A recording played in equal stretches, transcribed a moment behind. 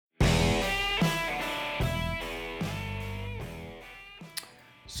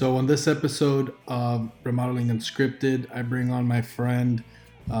So, on this episode of Remodeling Unscripted, I bring on my friend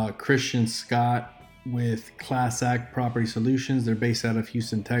Christian Scott with Class Act Property Solutions. They're based out of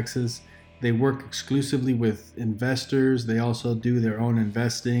Houston, Texas. They work exclusively with investors, they also do their own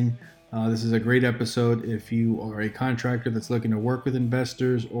investing. This is a great episode if you are a contractor that's looking to work with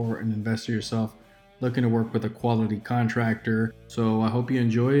investors or an investor yourself looking to work with a quality contractor. So, I hope you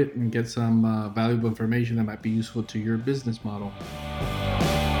enjoy it and get some valuable information that might be useful to your business model.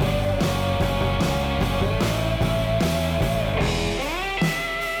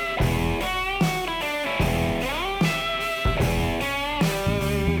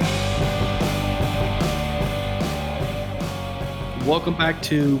 Welcome back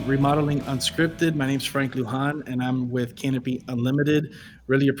to Remodeling Unscripted. My name is Frank Lujan, and I'm with Canopy Unlimited.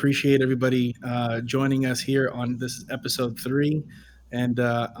 Really appreciate everybody joining us here on this episode 3. And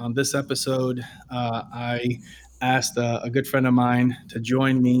on this episode, I asked a good friend of mine to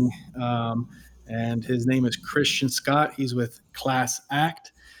join me, and his name is Christian Scott. He's with Class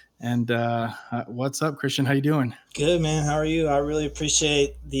Act. And what's up, Christian? How you doing? Good, man. How are you? I really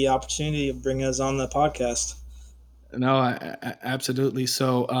appreciate the opportunity of bringing us on the podcast. No, absolutely.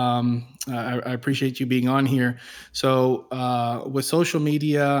 So I appreciate you being on here. So with social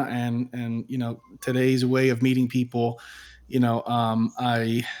media and today's way of meeting people,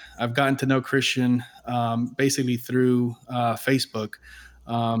 I've gotten to know Christian basically through Facebook.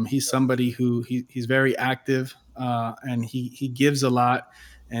 He's somebody who he's very active and he gives a lot,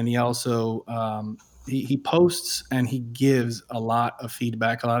 and he also he posts and he gives a lot of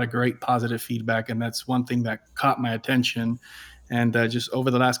feedback, a lot of great positive feedback. And that's one thing that caught my attention. And just over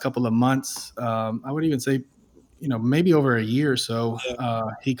the last couple of months, I would even say, maybe over a year or so,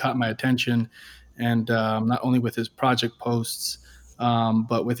 he caught my attention. And not only with his project posts,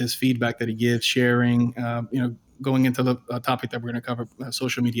 but with his feedback that he gives, sharing, going into the topic that we're going to cover,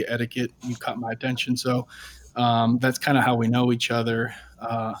 social media etiquette, you caught my attention. So that's kind of how we know each other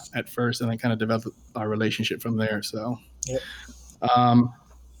at first, and then kind of develop our relationship from there. So, Yep.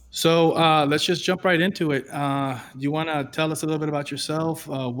 Let's just jump right into it. Do you want to tell us a little bit about yourself,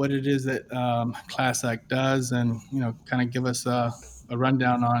 what it is that Class Act does, and kind of give us a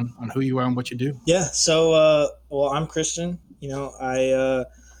rundown on who you are and what you do? Yeah. So, I'm Christian.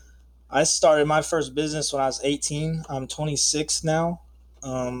 I started my first business when I was 18. I'm 26 now.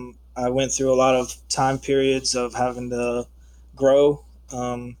 I went through a lot of time periods of having to grow,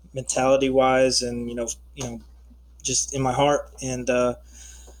 mentality wise, and just in my heart. And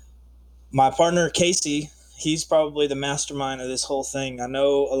my partner Casey, he's probably the mastermind of this whole thing. I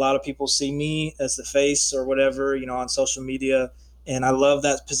know a lot of people see me as the face or whatever, on social media, and I love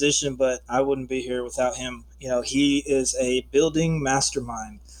that position, but I wouldn't be here without him. He is a building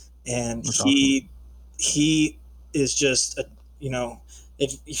mastermind, and That's he is just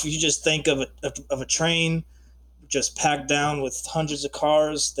if you just think of a train just packed down with hundreds of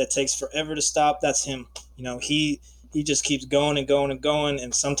cars that takes forever to stop, that's him. He just keeps going and going and going,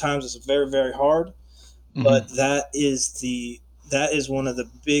 and sometimes it's very, very hard. Mm-hmm. But that is one of the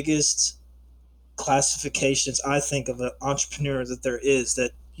biggest classifications, I think, of an entrepreneur that there is,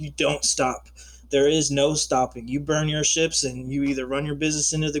 that you don't stop. There is no stopping. You burn your ships and you either run your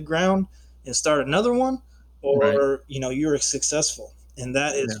business into the ground and start another one, or you're successful. And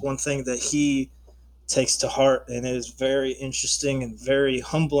that is one thing that he takes to heart, and it is very interesting and very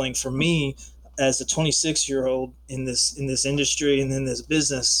humbling for me as a 26-year-old in this industry and in this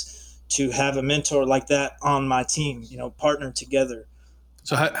business to have a mentor like that on my team, partner together.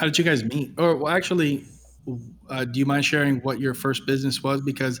 So how did you guys meet? Or well, actually, do you mind sharing what your first business was?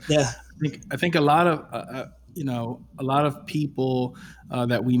 Because I think a lot of people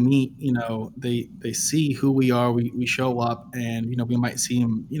that we meet, they see who we are. We show up, and we might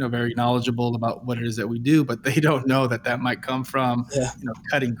seem very knowledgeable about what it is that we do, but they don't know that might come from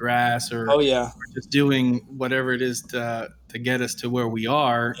cutting grass or just doing whatever it is to get us to where we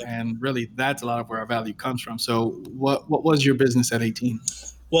are. And really, that's a lot of where our value comes from. So what was your business at 18?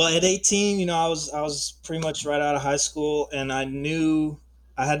 Well, at 18, I was pretty much right out of high school, and I knew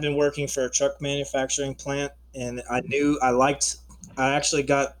I had been working for a truck manufacturing plant, and I actually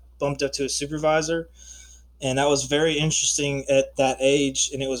got bumped up to a supervisor, and that was very interesting at that age,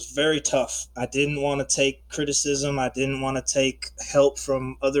 and it was very tough. I didn't want to take criticism. I didn't want to take help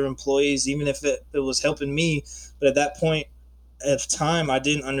from other employees, even if it was helping me. But at that point of time, I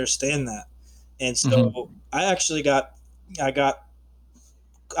didn't understand that. And so I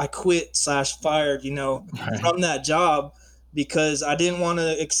quit / fired, from that job, because I didn't want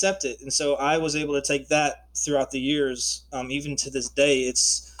to accept it. And so I was able to take that throughout the years. Even to this day,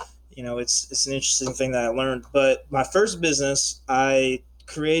 it's an interesting thing that I learned. But my first business, I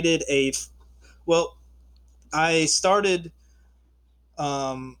created well, I started,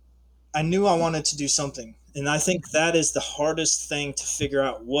 I knew I wanted to do something. And I think that is the hardest thing to figure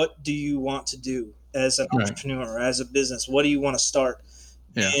out. What do you want to do as an Right. entrepreneur, as a business? What do you want to start?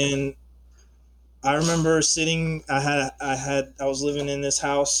 Yeah. And I remember sitting, I was living in this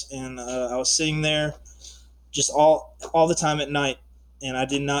house, and I was sitting there just all the time at night, and I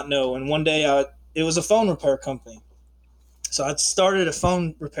did not know. And one day, it was a phone repair company. So I'd started a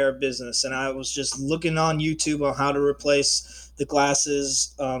phone repair business, and I was just looking on YouTube on how to replace the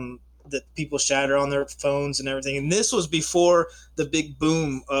glasses that people shatter on their phones and everything. And this was before the big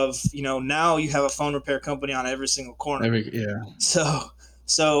boom of, now you have a phone repair company on every single corner. Yeah.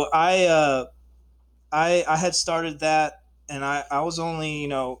 So I had started that, and I was only,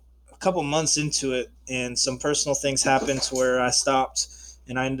 a couple months into it, and some personal things happened to where I stopped,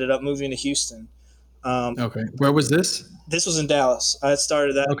 and I ended up moving to Houston. Okay. Where was this? This was in Dallas. I had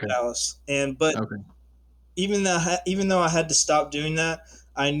started that Okay. in Dallas, but Okay. even though I had to stop doing that,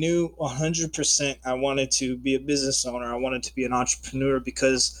 I knew 100% I wanted to be a business owner. I wanted to be an entrepreneur,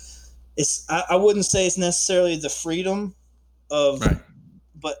 because I wouldn't say it's necessarily the freedom of, Right.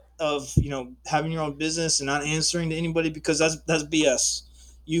 but of, having your own business and not answering to anybody, because that's BS.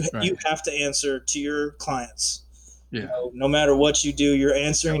 You have to answer to your clients. Yeah. No matter what you do, you're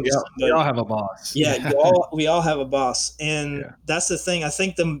answering to We somebody. all have a boss. Yeah, we all have a boss, and that's the thing. I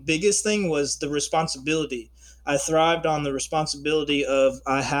think the biggest thing was the responsibility. I thrived on the responsibility of,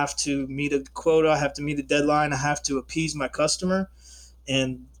 I have to meet a quota, I have to meet a deadline, I have to appease my customer,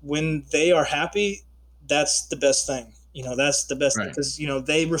 and when they are happy, that's the best thing. That's the best thing, Right. because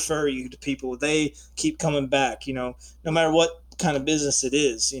they refer you to people, they keep coming back. No matter what kind of business it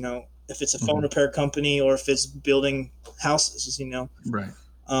is. If it's a phone repair company or if it's building houses. Right.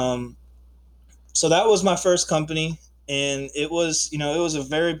 So that was my first company, and it was a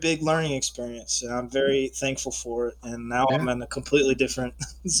very big learning experience, and I'm very thankful for it. And now I'm in a completely different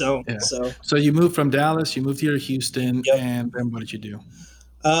zone. Yeah. So you moved from Dallas, you moved here to Houston, Yep. and then what did you do?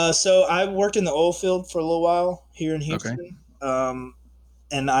 So I worked in the oil field for a little while here in Houston.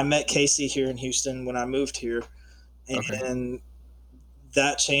 And I met Casey here in Houston when I moved here, and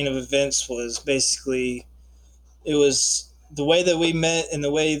that chain of events was basically, it was the way that we met and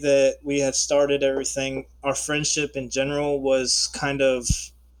the way that we had started everything. Our friendship in general was kind of,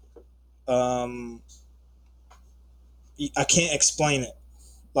 I can't explain it.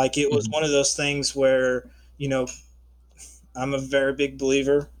 Like, it was one of those things where, I'm a very big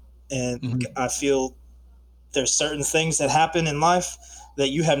believer, and I feel there's certain things that happen in life that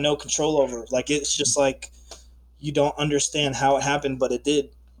you have no control over. Like, it's just like, you don't understand how it happened, but it did.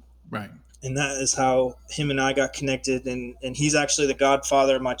 Right. And that is how him and I got connected. And he's actually the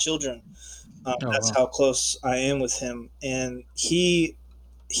godfather of my children. That's wow. how close I am with him. And he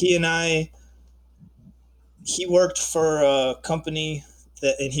worked for a company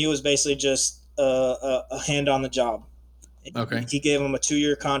and he was basically just a hand on the job. Okay. He gave him a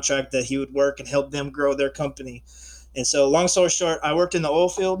 2-year contract that he would work and help them grow their company. And so, long story short, I worked in the oil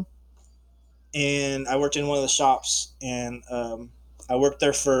field, and I worked in one of the shops, and I worked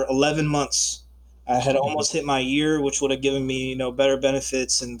there for 11 months. I had almost hit my year, which would have given me, better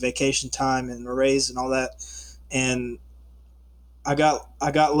benefits and vacation time and a raise and all that. And I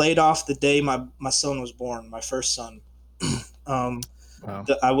got laid off the day my son was born, my first son. Wow.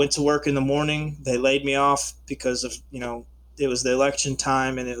 I went to work in the morning. They laid me off because of, it was the election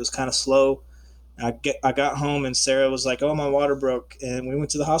time and it was kind of slow. I got home and Sarah was like, "Oh, my water broke," and we went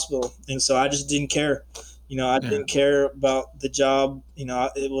to the hospital. And so I just didn't care. I didn't care about the job.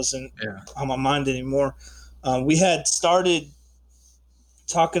 It wasn't on my mind anymore. We had started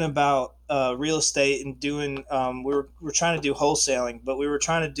talking about real estate and doing. We're trying to do wholesaling, but we were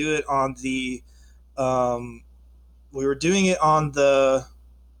trying to do it on the. We were doing it on the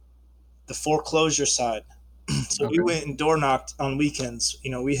foreclosure side. So we went and door knocked on weekends.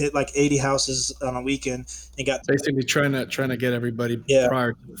 We hit like 80 houses on a weekend and got basically trying to get everybody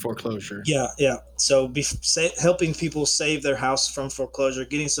prior to foreclosure. Yeah. So helping people save their house from foreclosure,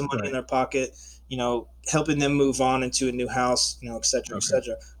 getting some money in their pocket, helping them move on into a new house, et cetera, et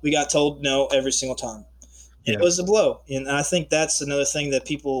cetera. We got told no every single time. It was a blow. And I think that's another thing that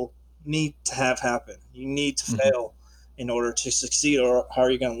people need to have happen. You need to fail in order to succeed, or how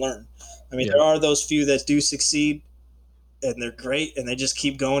are you going to learn? I mean, there are those few that do succeed and they're great and they just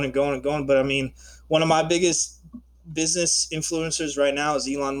keep going and going and going. But I mean, one of my biggest business influencers right now is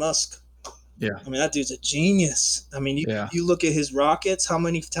Elon Musk. Yeah. I mean, that dude's a genius. I mean, you look at his rockets, how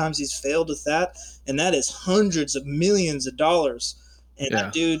many times he's failed with that, and that is hundreds of millions of dollars. And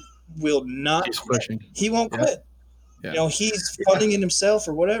that dude will not quit. He won't quit. Yeah. You know, he's Yeah. funding it himself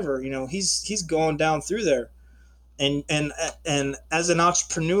or whatever. You know, he's going down through there. And as an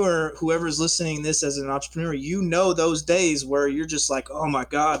entrepreneur, whoever's listening to this as an entrepreneur, you know those days where you're just like, oh my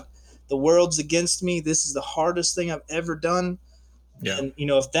God, the world's against me. This is the hardest thing I've ever done. Yeah. And you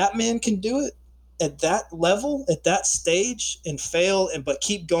know, if that man can do it at that level, at that stage, and fail and but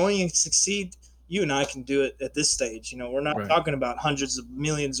keep going and succeed, you and I can do it at this stage. You know, we're not Right. talking about hundreds of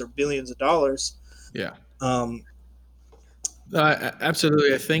millions or billions of dollars. Yeah. Um,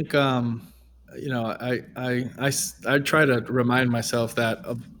 Absolutely. I think, I try to remind myself that,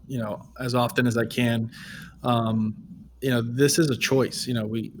 as often as I can. Um, this is a choice.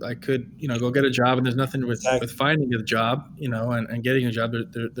 I could, go get a job, and there's nothing with exactly. finding a job, and getting a job.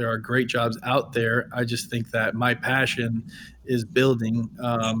 There are great jobs out there. I just think that my passion is building,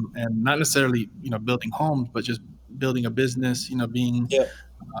 and not necessarily, building homes, but just building a business, being Yeah,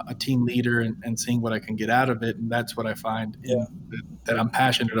 a team leader, and seeing what I can get out of it. And that's what I find yeah, that I'm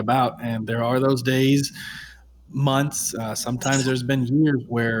passionate about. And there are those days, months, sometimes there's been years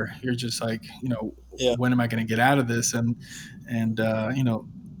where you're just like, yeah, when am I going to get out of this? And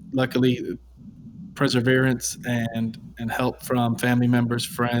luckily, perseverance and help from family members,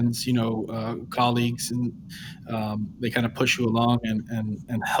 friends, colleagues, and they kind of push you along,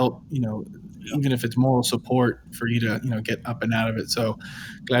 and help, yeah. even if it's moral support for you to, get up and out of it. So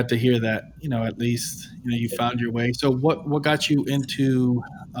glad to hear that, at least, you found your way. So what got you into,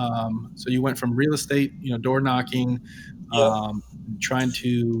 so you went from real estate, door knocking, Yeah. um, trying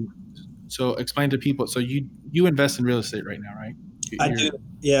to, so explain to people. So you invest in real estate right now, right? I You're, do.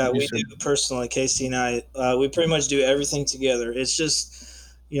 Yeah, you we do personally. Casey and I, we pretty much do everything together. It's just,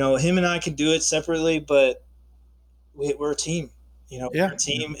 you know, him and I can do it separately, but we're a team. You know, we're Yeah, a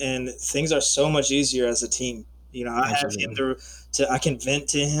team, and things are so much easier as a team. You know, I have him absolutely. to I can vent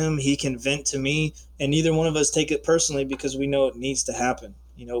to him, he can vent to me, and neither one of us take it personally because we know it needs to happen.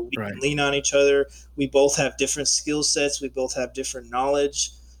 You know, we Right. can lean on each other. We both have different skill sets. We both have different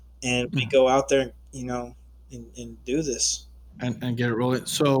knowledge, and we Mhm. go out there, you know, and do this. And get it rolling.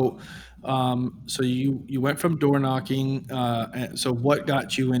 So you went from door knocking. And so what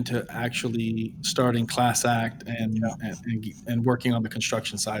got you into actually starting Class Act, and working on the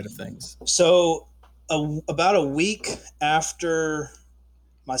construction side of things? So, about a week after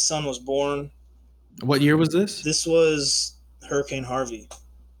my son was born, What year was this? this was Hurricane Harvey.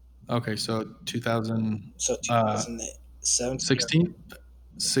 Okay, so So 2016, 2017 or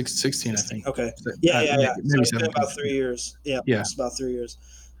 16, I 16. think. Okay. Yeah, yeah, yeah. So Maybe it's been 17. about 3 years. Yeah, Yeah. it's about 3 years.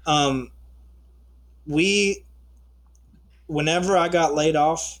 Um, we, whenever I got laid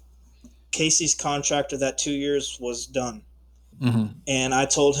off, Casey's contract of that 2 years was done. Hmm. And I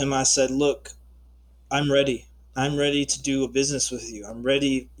told him, I said, look, I'm ready. I'm ready to do a business with you. I'm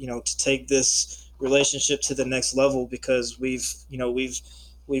ready, you know, to take this relationship to the next level because we've you know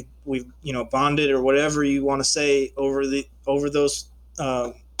bonded or whatever you want to say over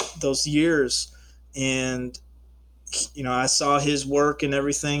those years, and you know I saw his work and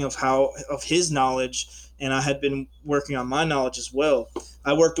everything of his knowledge, and I had been working on my knowledge as well.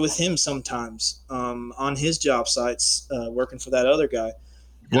 I worked with him sometimes on his job sites, working for that other guy.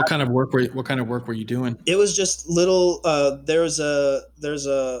 What kind of work were you doing? It was just little. There's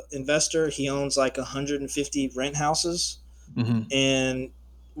a investor. He owns like 150 rent houses, Hmm. and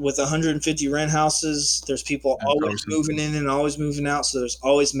with 150 rent houses, there's people And always Carson. moving in and always moving out. So there's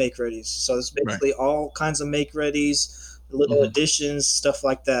always make readies. So there's Right. basically all kinds of make readies, little Hmm. additions, stuff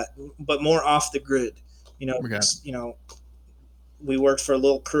like that, but more off the grid. You know, We got it. you know, we worked for a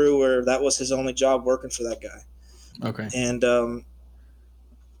little crew where that was his only job working for that guy, Okay. and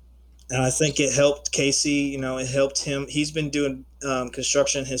and I think it helped Casey. You know, it helped him. He's been doing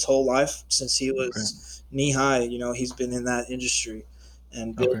construction his whole life since he Okay. was knee high. You know, he's been in that industry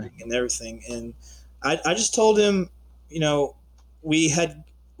and Okay. building and everything. And I just told him, you know, we had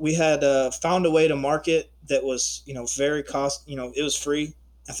found a way to market that was very cost. You know, it was free.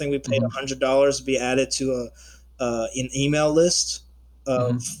 I think we paid Hmm. $100 to be added to an email list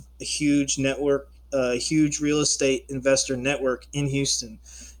of Hmm. a huge network, a huge real estate investor network in Houston,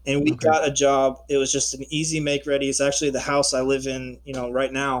 and we Okay. got a job. It was just an easy make ready. It's actually the house I live in,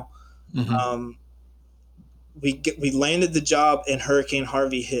 right now. Hmm. Um, we landed the job, and Hurricane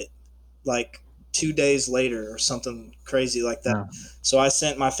Harvey hit like 2 days later or something crazy like that. Yeah. So I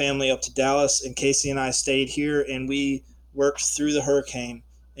sent my family up to Dallas, and Casey and I stayed here, and we worked through the hurricane,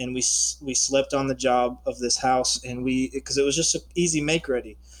 and we slept on the job of this house, and because it was just an easy make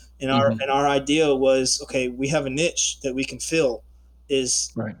ready, and Hmm. our idea was, okay, we have a niche that we can fill.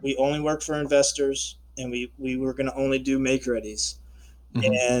 Is Right. we only work for investors, and we were going to only do make readies, Hmm.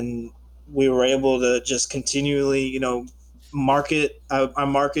 and we were able to just continually, market. I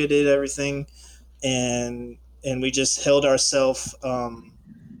marketed everything, and we just held ourselves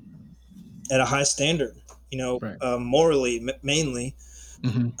at a high standard, Right. morally mainly,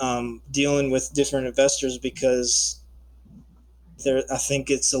 Hmm. dealing with different investors, because I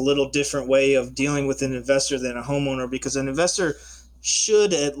think it's a little different way of dealing with an investor than a homeowner, because an investor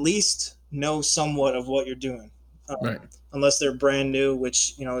should at least know somewhat of what you're doing, Right. unless they're brand new,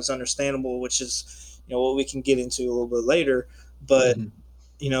 which is understandable, which is what we can get into a little bit later. But Hmm.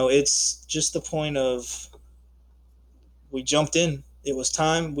 it's just the point of, we jumped in. It was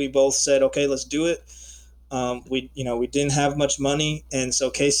time. We both said, okay, let's do it. We didn't have much money, and so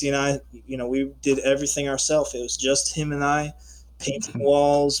Casey and I, we did everything ourselves. It was just him and I, painting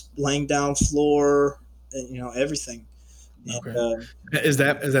walls, laying down floor, and, everything. Okay. And Is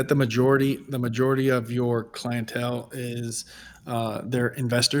that the majority? The majority of your clientele is they're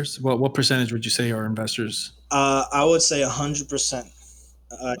investors. What percentage would you say are investors? I would say 100%.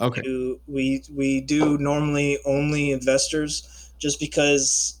 Okay. We do normally only investors, just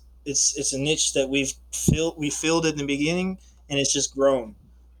because it's a niche that we filled in the beginning, and it's just grown.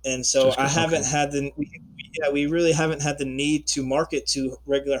 And so Just I okay. haven't had we really haven't had the need to market to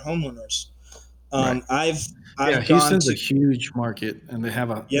regular homeowners. Right. Yeah, I've gone Houston's a to huge market, and they yeah,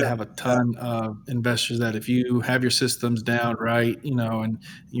 have a yeah, ton of investors that if you have your systems down right, and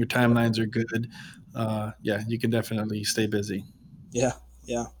your yeah, timelines are good, yeah, you can definitely stay busy. yeah,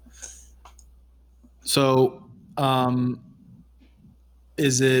 yeah. So,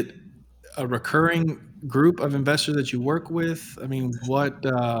 is it a recurring group of investors that you work with? I mean,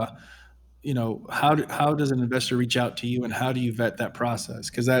 how does an investor reach out to you, and how do you vet that process?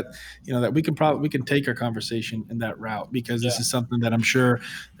 Because that we can take our conversation in that route, because this Yeah. is something that I'm sure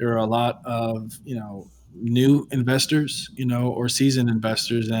there are a lot of new investors, or seasoned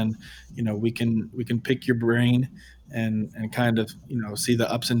investors, and we can pick your brain and kind of see the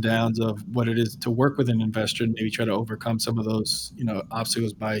ups and downs of what it is to work with an investor, and maybe try to overcome some of those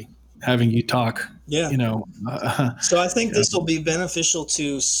obstacles by having you talk. Yeah. You know, So I think yeah, this will be beneficial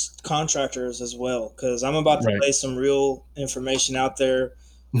to contractors as well, because I'm about to right. lay some real information out there.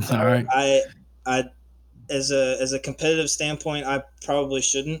 All right. I as a competitive standpoint, I probably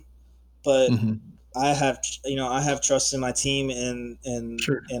shouldn't, but Hmm. I have trust in my team,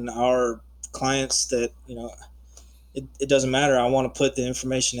 Sure. and our clients, that it doesn't matter. I want to put the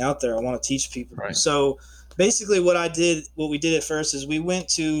information out there. I want to teach people. Right. So basically, what we did at first is we went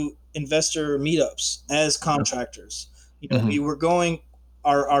to investor meetups as contractors. We Hmm. were going.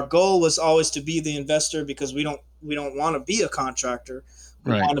 Our goal was always to be the investor, because we don't want to be a contractor.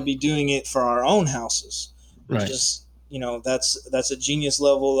 We Right. want to be doing it for our own houses. It's Right. just that's a genius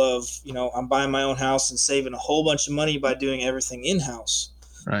level of I'm buying my own house and saving a whole bunch of money by doing everything in house.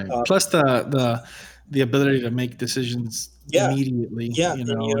 Right. Uh, Plus the ability to make decisions yeah, immediately, yeah, and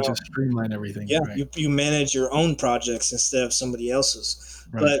and just streamline everything. yeah, Right. you manage your own projects instead of somebody else's.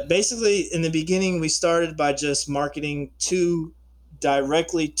 Right. But basically, in the beginning, we started by just marketing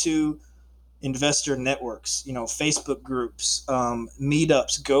directly to investor networks, Facebook groups,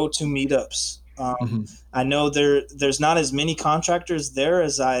 meetups, go to meetups. Hmm. I know there's not as many contractors there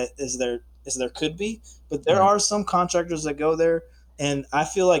as there could be, but there Right. are some contractors that go there, and I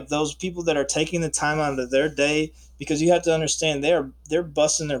feel like those people that are taking the time out of their day, because you have to understand they're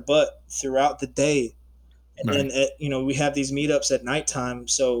busting their butt throughout the day, and Right. then we have these meetups at nighttime,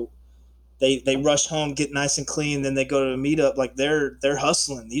 so they rush home, get nice and clean, then they go to a meetup. Like they're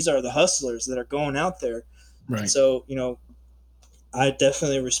hustling. These are the hustlers that are going out there, and Right. so I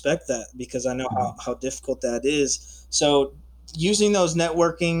definitely respect that, because I know Hmm. how difficult that is. So using those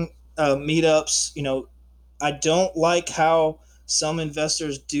networking meetups, I don't like how some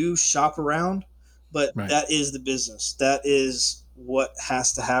investors do shop around, but Right. that is the business. That is what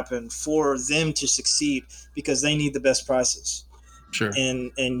has to happen for them to succeed, because they need the best prices. Sure.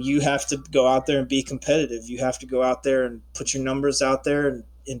 And you have to go out there and be competitive. You have to go out there and put your numbers out there,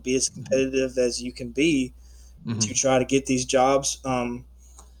 and be as competitive as you can be to Hmm. try to get these jobs.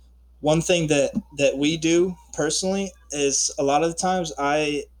 One thing that we do personally is, a lot of the times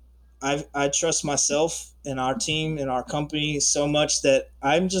I trust myself and our team and our company so much that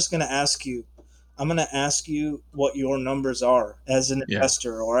I'm just going to ask you. I'm going to ask you what your numbers are as an Yeah.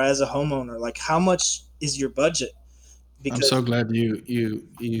 investor or as a homeowner. Like, how much is your budget? I'm so Because glad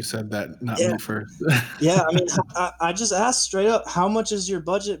you said that, not yeah, me first. yeah. I mean, I just asked straight up, how much is your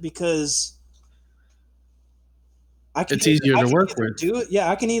budget? Because It's easier I to can work either with. do it. Yeah,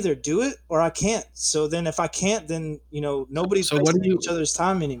 I can either do it or I can't. So then, if I can't, then nobody's So wasting each other's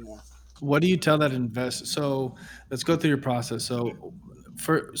time anymore. what do you tell that invest? So let's go through your process. So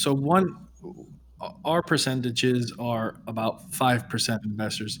for so one our percentages are about 5%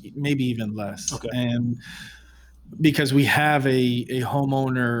 investors, maybe even less. Okay. And because we have a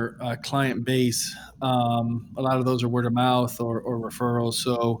homeowner client base, a lot of those are word of mouth or referrals.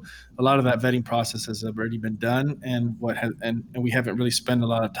 So a lot of that vetting process has already been done, and and we haven't really spent a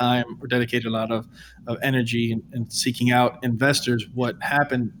lot of time or dedicated a lot of energy in seeking out investors. What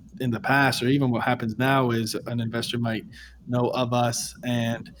happened in the past, or even what happens now, is an investor might know of us,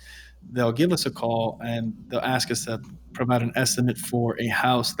 and they'll give us a call and they'll ask us to provide an estimate for a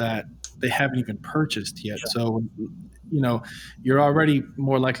house that they haven't even purchased yet. Yeah. So, you're already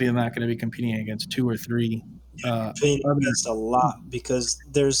more likely than not going to be competing against two or three Competing other. against a lot because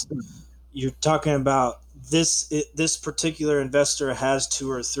you're talking about this particular investor has two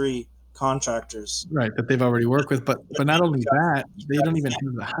or three contractors. Right, that they've already worked with, but But then not only that, you they got don't to even think,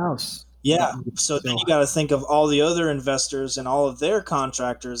 have the house. yeah. So then So you got to think of all the other investors and all of their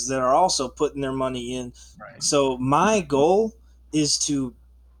contractors that are also putting their money in. right, So my goal is to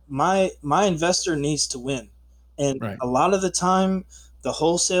my investor needs to win, and right, a lot of the time, the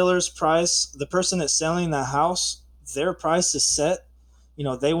wholesaler's price, the person that's selling the house, their price is set.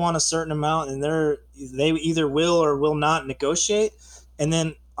 They want a certain amount, and they either will or will not negotiate. And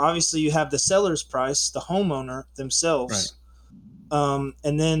then obviously you have the seller's price, the homeowner right, themselves,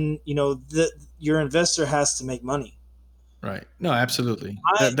 and then your investor has to make money. right. No, absolutely.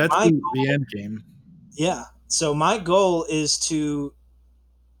 My That's my the end game. Yeah. So my goal is to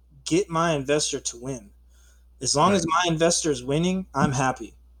get my investor to win. As long as Right. my investor is winning, I'm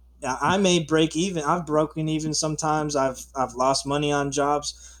happy. Now, I may break even. I've broken even sometimes. I've lost money on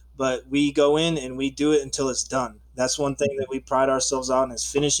jobs, but we go in and we do it until it's done. That's one thing that we pride ourselves on is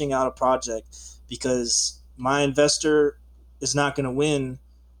finishing out a project because my investor is not going to win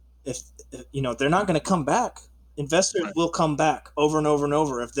if they're not going to come back. Investors Right. will come back over and over and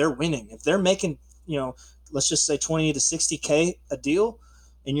over if they're winning. If they're making, let's just say 20 to 60K a deal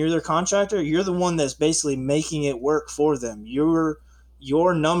and you're their contractor, you're the one that's basically making it work for them.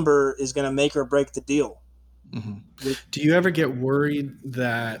 Your number is going to make or break the deal. hmm Do you ever get worried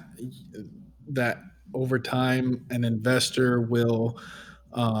that over time an investor will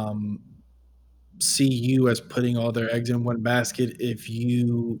um, see you as putting all their eggs in one basket if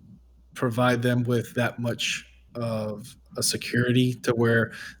you provide them with that much of a security to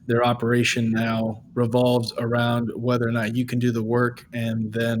where their operation now revolves around whether or not you can do the work,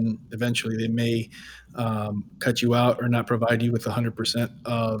 and then eventually they may cut you out or not provide you with 100%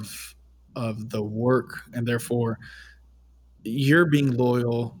 of the work, and therefore you're being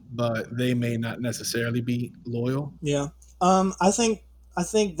loyal but they may not necessarily be loyal. Yeah. I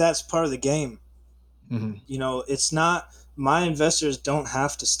think that's part of the game. Hmm. It's not my investors don't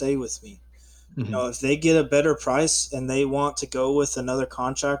have to stay with me. Hmm. If they get a better price and they want to go with another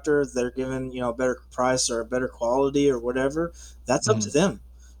contractor, they're given, a better price or a better quality or whatever, that's up to Hmm. them.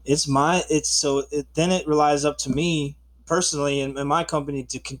 Then it relies up to me personally and my company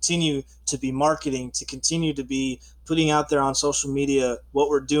to continue to be marketing, to continue to be putting out there on social media what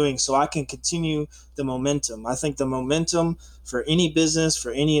we're doing so I can continue the momentum. I think the momentum for any business,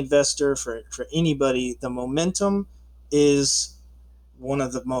 for any investor, for anybody, the momentum is one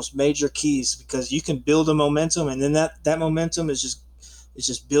of the most major keys because you can build a momentum and then that momentum is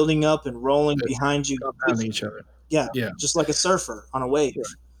just building up and rolling It's behind you compounding quickly. each other. Yeah, Yeah. just like a surfer on a wave.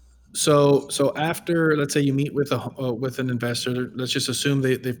 So after, let's say you meet with an investor, let's just assume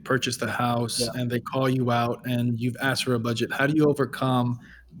they've purchased the house Yeah. and they call you out and you've asked for a budget. How do you overcome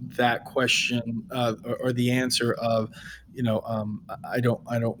that question, or the answer of, I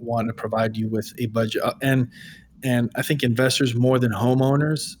don't want to provide you with a budget. And I think investors more than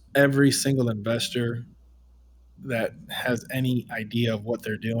homeowners, every single investor that has any idea of what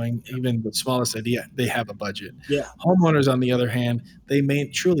they're doing, even the smallest idea, they have a budget. Yeah. Homeowners, on the other hand, they may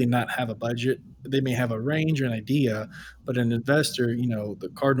truly not have a budget. They may have a range or an idea, but an investor, the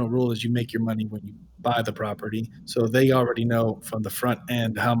cardinal rule is you make your money when you buy the property. So they already know from the front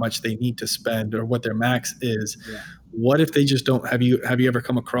end how much they need to spend or what their max is. Yeah. What if they just don't have you ever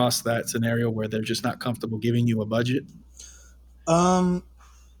come across that scenario where they're just not comfortable giving you a budget? Um,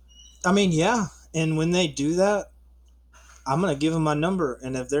 I mean, yeah. And when they do that, I'm gonna give them my number,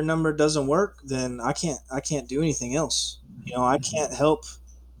 and if their number doesn't work, then I can't do anything else. I can't help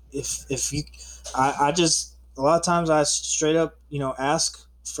if you. I just a lot of times I straight up ask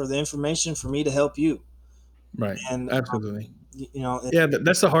for the information for me to help you, Right. and Absolutely. it, Yeah,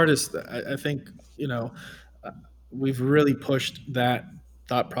 that's the hardest. I think, uh, we've really pushed that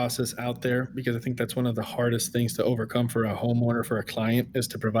thought process out there because I think that's one of the hardest things to overcome for a homeowner, for a client, is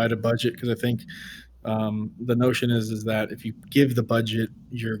to provide a budget. Because I think, The notion is that if you give the budget,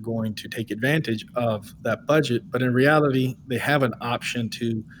 you're going to take advantage of that budget. But in reality, they have an option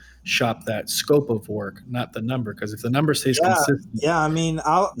to shop that scope of work, not the number. Because if the number stays Yeah, consistent, yeah. I mean,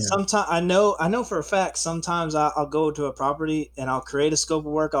 I'll yeah, sometimes I know for a fact. Sometimes I'll go to a property and I'll create a scope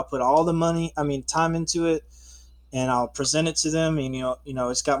of work. I'll put all the money, I mean, time into it, and I'll present it to them. And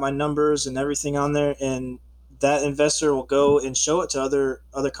it's got my numbers and everything on there. And that investor will go and show it to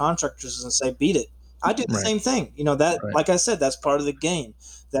other contractors and say, "Beat it." I do the right, same thing. That, right, like I said, that's part of the game.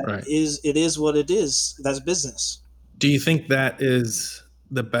 That right. is, it is what it is. That's business. Do you think that is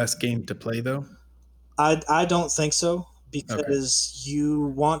the best game to play, though? I don't think so Okay, because you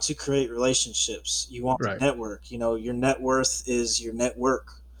want to create relationships. You want to right. network. Your net worth is your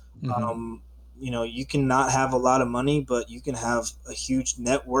network. Hmm. Um, you can not have a lot of money, but you can have a huge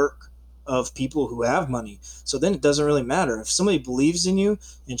network of people who have money. So then it doesn't really matter. If somebody believes in you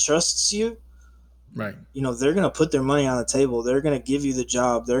and trusts you, Right. they're going to put their money on the table. They're going to give you the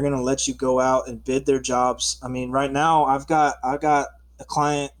job. They're going to let you go out and bid their jobs. I mean, right now I got a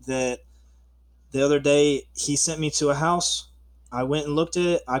client that the other day he sent me to a house. I went and looked at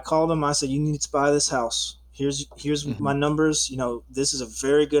it. I called him. I said, "You need to buy this house. Here's Hmm. my numbers. This is a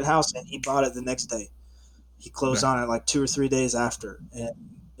very good house." And he bought it the next day. He closed Right. on it like 2 or 3 days after.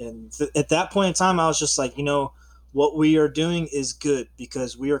 And at that point in time, I was just like, what we are doing is good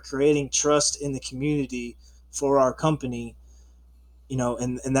because we are creating trust in the community for our company.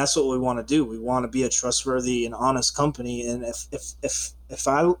 And that's what we want to do. We want to be a trustworthy and honest company. And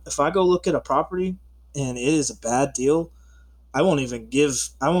if I go look at a property and it is a bad deal, I won't even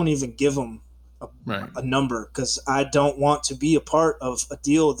give them a, Right. a number because I don't want to be a part of a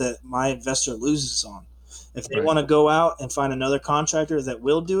deal that my investor loses on. If they Right. want to go out and find another contractor that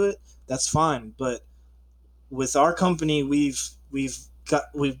will do it, that's fine. But with our company, we've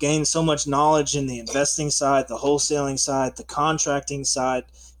gained so much knowledge in the investing side, the wholesaling side, the contracting side,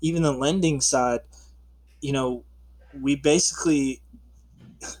 even the lending side. You know, we basically,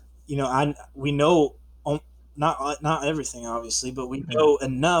 I we know, not everything obviously, but we Yeah. know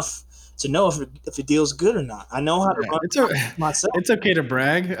enough to know if a deal's good or not. I know how to Yeah. run It's myself. it's okay to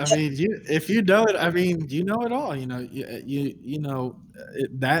brag. I mean, if you know it, I mean, you know it all.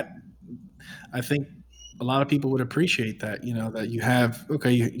 That. I think a lot of people would appreciate that. That you have,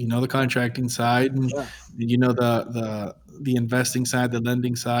 okay, you know the contracting side, and Yeah, you know the investing side, the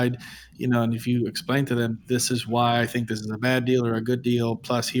lending side. And if you explain to them, this is why I think this is a bad deal or a good deal,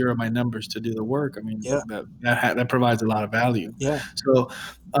 plus here are my numbers to do the work. I mean, yeah, that provides a lot of value. yeah. So,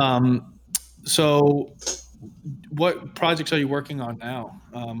 um, so what projects are you working on now?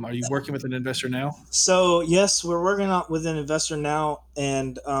 Are you working with an investor now? So yes, we're working on with an investor now,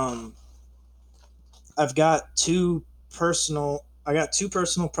 and I've got two personal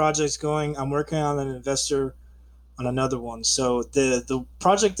projects going. I'm working on an investor on another one. So the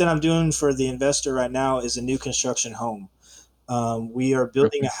project that I'm doing for the investor right now is a new construction home. We are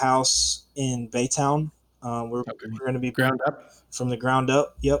building Okay. a house in Baytown. Okay. We're going to be Ground up. from the ground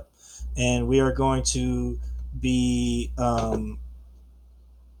up. Yep, and we are going to be uh,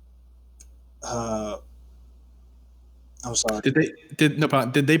 I'm sorry. No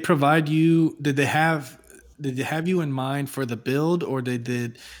problem. Did they provide you? Did they have you in mind for the build, or did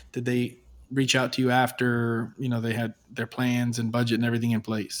they reach out to you after they had their plans and budget and everything in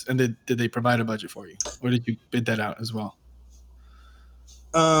place? And did they provide a budget for you, or did you bid that out as well?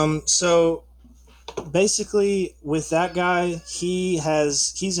 So basically, with that guy,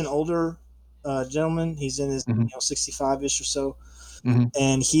 he's an older gentleman. He's in his Hmm. 65ish or so, Hmm.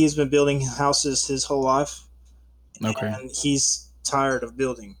 and he has been building houses his whole life, Okay. and he's tired of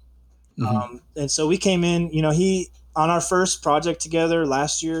building. Hmm. And so we came in. He on our first project together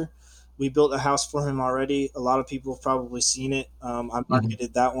last year. We built a house for him already. A lot of people have probably seen it. I Hmm.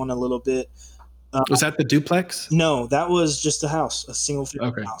 marketed that one a little bit. Uh, Was that the duplex? no, that was just a house, a single family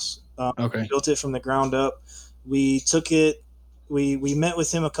Okay. house. We Okay. built it from the ground up. We took it. We met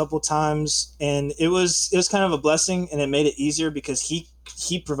with him a couple times, and it was kind of a blessing, and it made it easier because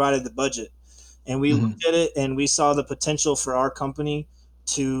he provided the budget, and we Hmm. looked at it and we saw the potential for our company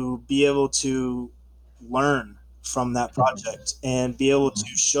to be able to learn from that project and be able to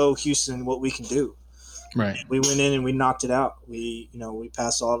show Houston what we can do. Right. We went in and we knocked it out. We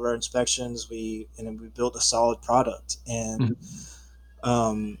passed all of our inspections. And then we built a solid product. And Mhm.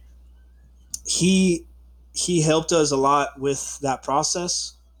 um, he he helped us a lot with that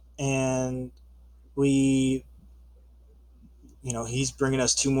process. And we, he's bringing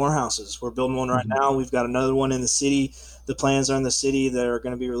us two more houses. We're building one right Mhm. now. We've got another one in the city. The plans are in the city that are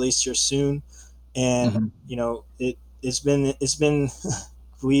going to be released here soon. And Mhm. it's been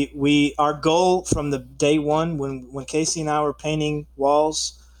We our goal from the day one, when Casey and I were painting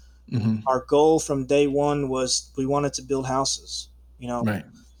walls, Hmm. our goal from day one was we wanted to build houses, you know, Right.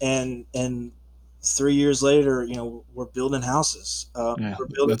 and 3 years later, we're building houses. Yeah. We're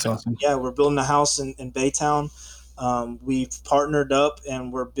building, That's awesome. yeah, we're building a house in Baytown. We've partnered up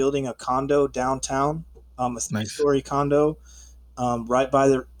and we're building a condo downtown, a Nice. three-story condo, right by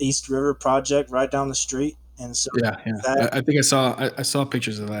the East River project, right down the street. And so Yeah. Yeah. that, I think I saw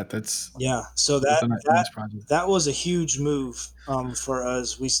pictures of that. yeah, so That's that a that nice project. that was a huge move for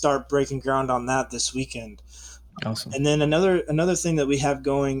us. We start breaking ground on that this weekend. Awesome. And then another thing that we have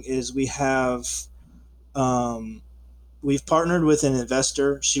going is um, we've partnered with an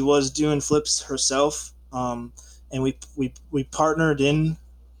investor. She was doing flips herself, and we partnered in.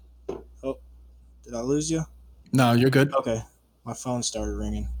 Oh, did I lose you? No, you're good. Okay, my phone started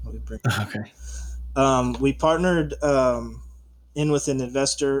ringing. Let me bring. Okay. We partnered in with an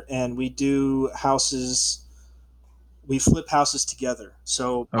investor, and we do houses. We flip houses together.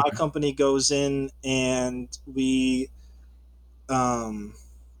 So my Okay. company goes in and um,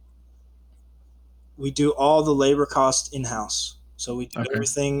 we do all the labor cost in house. So we do Okay.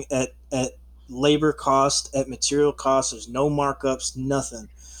 everything at labor cost, at material cost. There's no markups, nothing.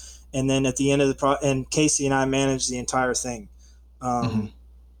 And then at the end of and Casey and I manage the entire thing. Hmm. Um,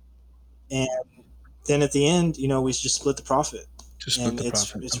 and then at the end, we just split the profit, Just split and the it's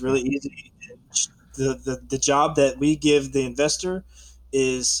profit. it's Okay. really easy. The job that we give the investor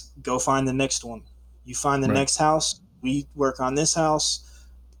is go find the next one. You find the Right. next house. We work on this house,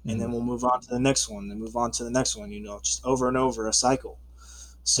 and then Hmm. we'll move on to the next one, and move on to the next one. Just over and over, a cycle. Okay.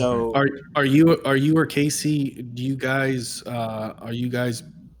 So, Are you or Casey? Do you guys are you guys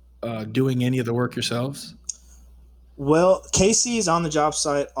doing any of the work yourselves? well, Casey is on the job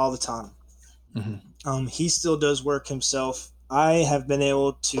site all the time. Hmm. He still does work himself. I have been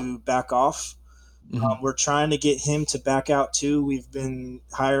able to back off. Hmm. We're trying to get him to back out too. We've been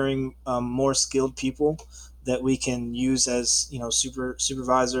hiring more skilled people that we can use as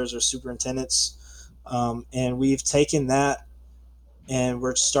supervisors or superintendents, and we've taken that and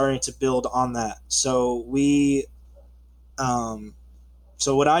we're starting to build on that. Um,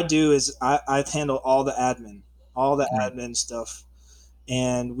 so what I do is I handle all the Right. admin stuff,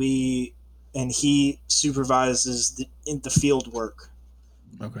 and he supervises the field work.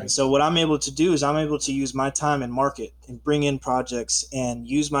 Okay. And so what I'm able to do is I'm able to use my time and market and bring in projects and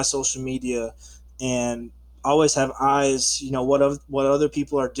use my social media and always have eyes, what other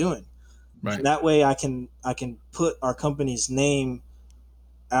people are doing. Right. And that way I can put our company's name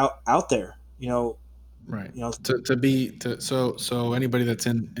out there, Right. you know, So anybody that's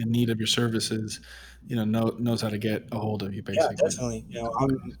in need of your services, knows how to get a hold of you yeah, basically. definitely.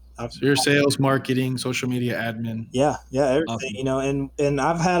 Okay. I've, So your sales, marketing, social media, admin. yeah, everything, Awesome. and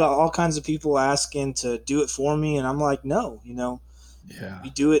I've had all kinds of people asking to do it for me. And I'm like, no, Yeah.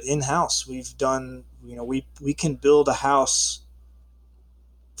 we do it in house. We've done, we can build a house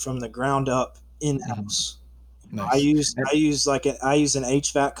from the ground up in Hmm. house. I Nice. use I use like I use an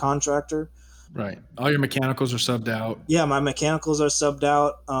HVAC contractor. Right. All your mechanicals are subbed out. Yeah, my mechanicals are subbed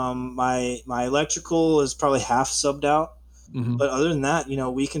out. My electrical is probably half subbed out. But Hmm. other than that,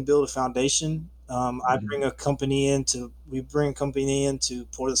 we can build a foundation. Hmm. We bring a company in to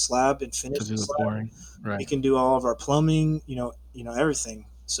pour the slab and To finish the do the slab. pouring. We Right. can do all of our plumbing, everything.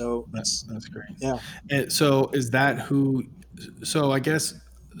 So That's great. yeah, And so is that who? So I guess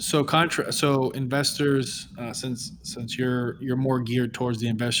so investors, since you're more geared towards the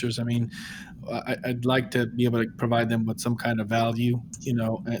investors. I mean, I'd like to be able to provide them with some kind of value.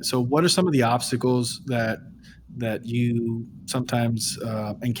 And so what are some of the obstacles that you sometimes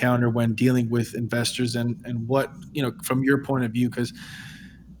encounter when dealing with investors, and what from your point of view, because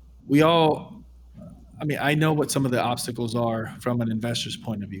we all, I mean, I know what some of the obstacles are from an investor's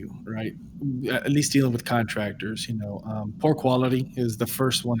point of view, right? At least dealing with contractors, poor quality is the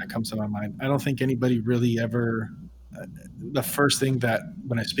first one that comes to my mind. I don't think anybody really ever. The first thing that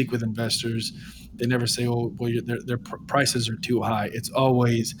when I speak with investors, they never say, "Oh, well, their prices are too high." It's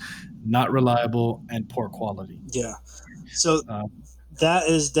always not reliable and poor quality. yeah. So Uh, that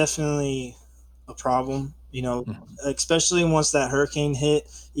is definitely a problem. mhm. Especially once that hurricane hit,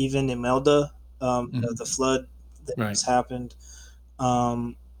 even Imelda, the Mhm. flood that Right. just happened.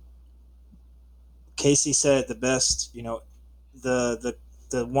 Um, Casey said it the best.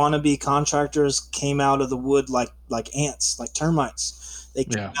 The wannabe contractors came out of the wood like ants, like termites. They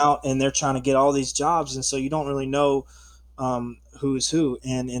came Yeah. out and they're trying to get all these jobs, and so you don't really know who's who.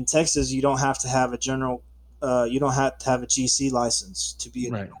 And in Texas, you don't have to have a general. you don't have to have a GC license to be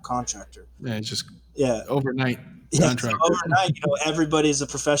a Right. general contractor. Yeah, it's just Yeah. overnight Yeah, so contract. overnight, everybody's a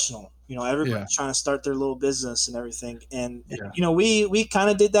professional. Everybody's Yeah. trying to start their little business and everything. And Yeah. we kind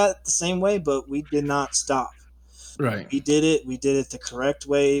of did that the same way, but we did not stop. Right. We did it. We did it the correct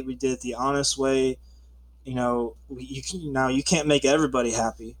way. We did it the honest way. You can't make everybody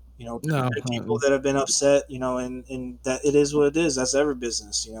happy. No. People that have been upset. And that it is what it is. That's every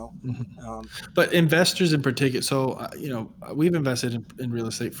business. But investors in particular, so we've invested in real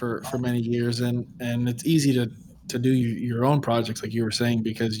estate for many years, and it's easy to do your own projects, like you were saying,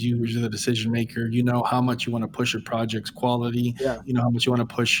 because you're the decision maker. You know how much you want to push your project's quality. Yeah. You know how much you want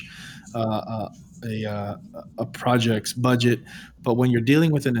to push a project's budget. But when you're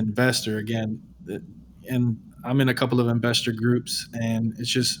dealing with an investor, again, and I'm in a couple of investor groups, and it's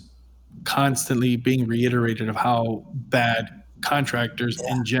just constantly being reiterated of how bad contractors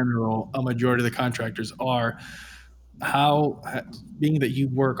in general, a majority of the contractors are. How, being that you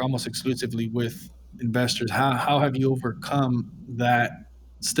work almost exclusively with investors, how have you overcome that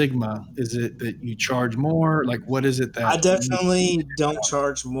stigma? Is it that you charge more? Like, what is it I that definitely don't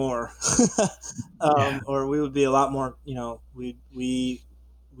charge more, yeah. or we would be a lot more. We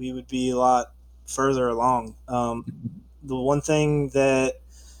would be a lot further along. The one thing that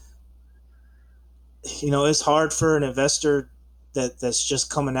it's hard for an investor that's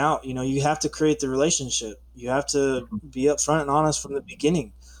just coming out. You have to create the relationship. You have to be upfront and honest from the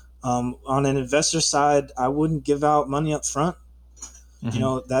beginning. On an investor side, I wouldn't give out money up front.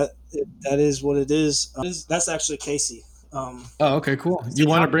 That is what it is. That's actually Casey. Oh, okay, cool. You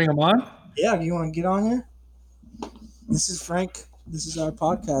want to bring them on? Yeah, you want to get on here? This is Frank. This is our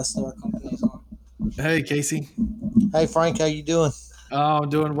podcast that our company is on. Hey, Casey. Hey, Frank, how you doing? Oh, I'm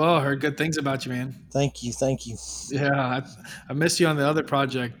doing well. I heard good things about you, man. Thank you. Yeah, I missed you on the other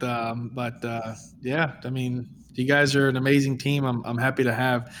project, but yeah, I mean, you guys are an amazing team. I'm happy to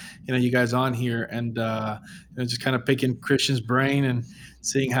have you guys on here, and just kind of picking Christian's brain and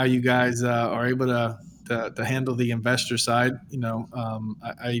seeing how you guys are able to handle the investor side.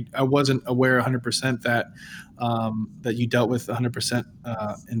 I wasn't aware 100% that you dealt with 100%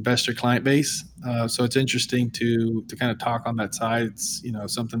 investor client base. So it's interesting to kind of talk on that side. It's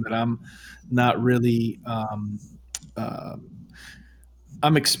something that I'm not really.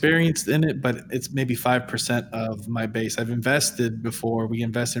 I'm experienced in it, but it's maybe 5% of my base. I've invested before. We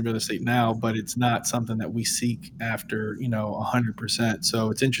invest in real estate now, but it's not something that we seek after 100%. So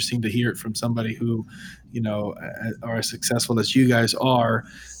it's interesting to hear it from somebody who are as successful as you guys are,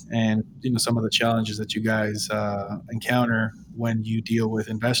 and some of the challenges that you guys encounter when you deal with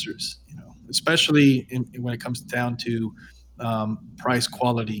investors. Especially when it comes down to price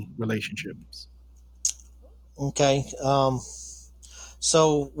quality relationships. Okay.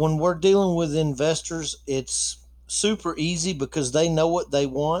 So when we're dealing with investors, it's super easy because they know what they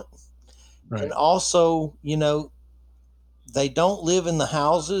want. Right. And also, they don't live in the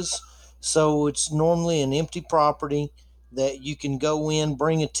houses. So it's normally an empty property that you can go in,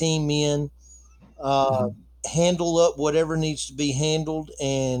 bring a team in, handle up whatever needs to be handled,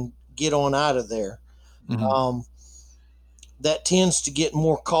 and get on out of there. That tends to get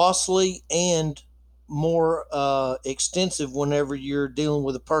more costly and more extensive whenever you're dealing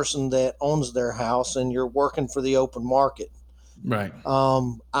with a person that owns their house and you're working for the open market. Right.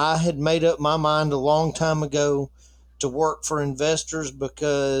 I had made up my mind a long time ago to work for investors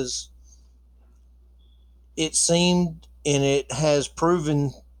because it seemed, and it has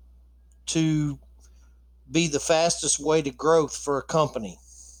proven to be the fastest way to growth for a company.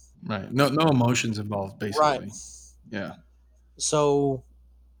 Right. No emotions involved, basically. Right. Yeah. So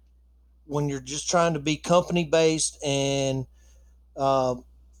when you're just trying to be company based and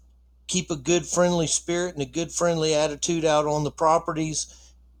keep a good friendly spirit and a good friendly attitude out on the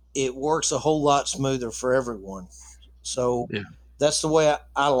properties, it works a whole lot smoother for everyone. So that's the way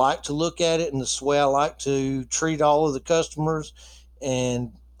I like to look at it, and that's the way I like to treat all of the customers.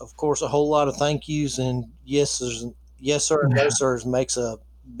 And of course, a whole lot of thank yous and yes sir and no sirs makes a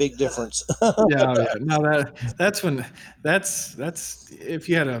big difference. Yeah. No, that's if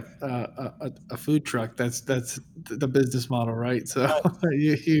you had a food truck, that's the business model, right? So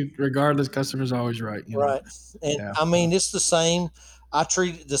you regardless, customers are always right. Right. And I mean, it's the same. I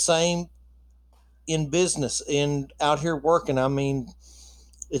treat it the same in business and out here working. I mean,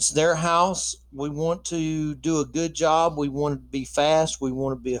 it's their house. We want to do a good job. We want to be fast. We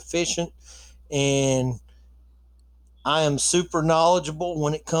want to be efficient. And I am super knowledgeable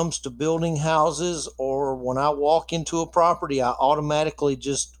when it comes to building houses, or when I walk into a property, I automatically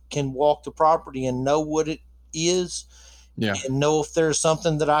just can walk the property and know what it is and know if there's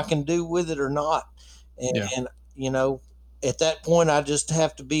something that I can do with it or not. Yeah. And at that point, I just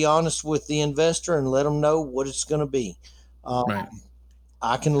have to be honest with the investor and let them know what it's going to be. Um, Right.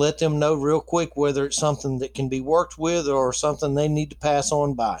 I can let them know real quick whether it's something that can be worked with or something they need to pass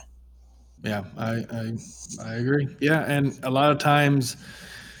on by. Yeah. I agree. Yeah. And a lot of times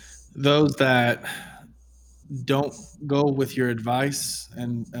those that don't go with your advice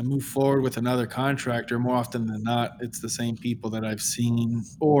and move forward with another contractor, more often than not, it's the same people that I've seen,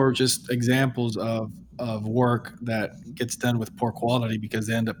 or just examples of work that gets done with poor quality because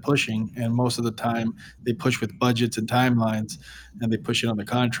they end up pushing. And most of the time, they push with budgets and timelines, and they push it on the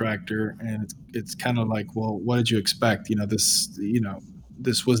contractor. And it's kind of like, well, what did you expect?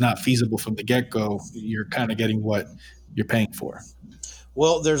 This was not feasible from the get go. You're kind of getting what you're paying for.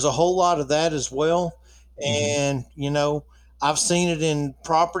 Well, there's a whole lot of that as well. Hmm. And, I've seen it in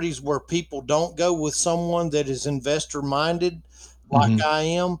properties where people don't go with someone that is investor minded, like Hmm. I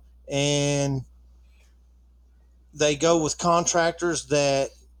am, and they go with contractors that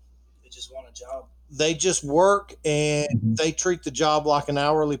They just want a job. they just work and Hmm. they treat the job like an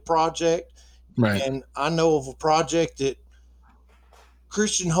hourly project. Right. And I know of a project that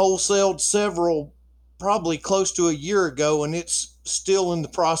Christian wholesaled several, probably close to a year ago, and it's still in the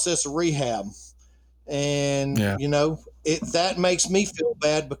process of rehab. And Yeah. that makes me feel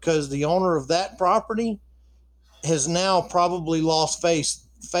bad because the owner of that property has now probably lost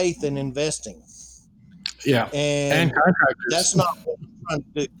faith in investing, Yeah. And and that's contractors. not what we're trying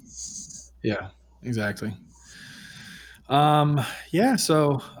to do. Yeah, exactly. Um, yeah,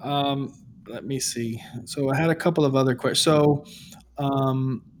 so let me see. So I had a couple of other questions.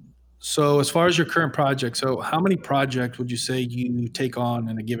 Um, so as far as your current project, so how many projects would you say you take on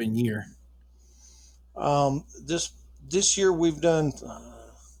in a given year? This year we've done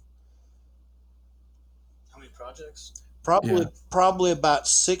How many projects? probably Yeah. probably about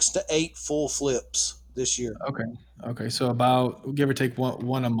 6 to 8 full flips this year. Okay. Okay. So about give or take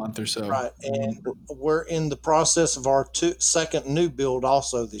one a month or so. Right, and we're in the process of our second new build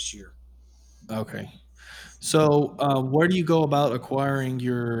also this year. Okay. So where do you go about acquiring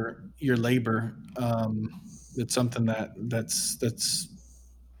your labor? It's something that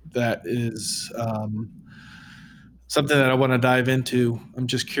is something that I want to dive into. I'm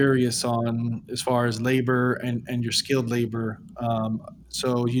just curious on as far as labor and your skilled labor.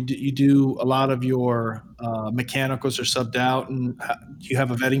 So you do a lot of your mechanicals are subbed out, and do you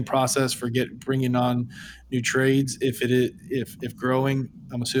have a vetting process for bringing on new trades if growing?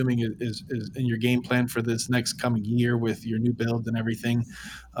 I'm assuming is in your game plan for this next coming year with your new build and everything.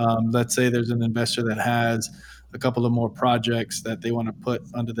 Let's say there's an investor that has a couple of more projects that they want to put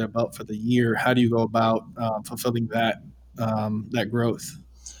under their belt for the year. How do you go about fulfilling that growth?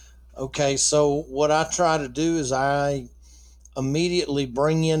 Okay, so what I try to do is I immediately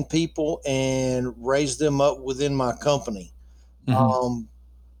bring in people and raise them up within my company. Hmm. Um,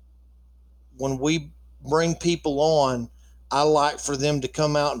 when we bring people on, I like for them to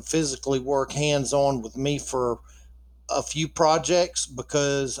come out and physically work hands on with me for a few projects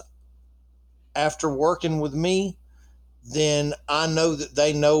because after working with me, then I know that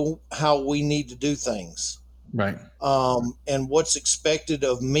they know how we need to do things, Right. and what's expected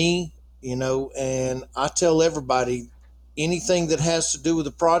of me, and I tell everybody anything that has to do with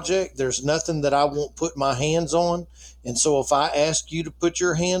the project, there's nothing that I won't put my hands on. And so if I ask you to put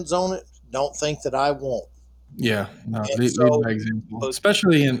your hands on it, don't think that I won't. Yeah. No. And Lead so, by example, but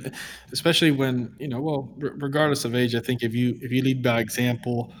especially when well, regardless of age, I think if you lead by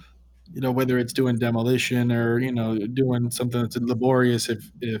example, whether it's doing demolition or doing something that's laborious,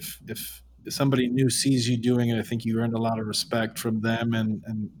 if somebody new sees you doing it, I think you earned a lot of respect from them,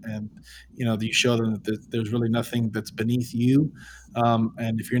 and you show them that there's really nothing that's beneath you.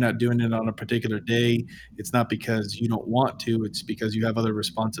 And if you're not doing it on a particular day, it's not because you don't want to, it's because you have other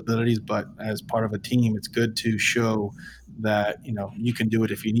responsibilities. But as part of a team, it's good to show that you can do it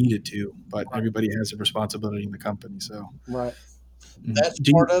if you needed to, but everybody has a responsibility in the company. So right, mhm. that's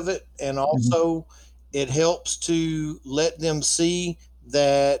Do part you? of it. And Mhm. also, it helps to let them see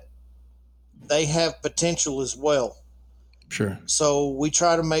that they have potential as well. Sure. So we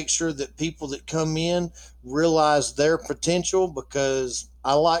try to make sure that people that come in realize their potential because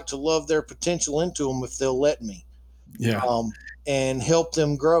I like to love their potential into them if they'll let me, Yeah. um, and help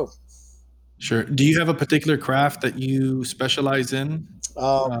them grow. Sure. Do you have a particular craft that you specialize in?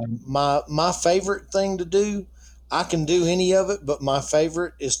 Uh, Um, my favorite thing to do, I can do any of it, but my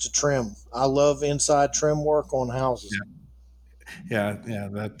favorite is to trim. I love inside trim work on houses. yeah. Yeah.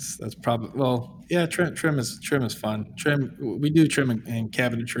 That's probably well. Yeah. Trim is fun. Trim. We do trim and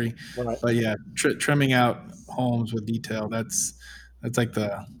cabinetry, Right. but yeah, trimming out homes with detail. That's like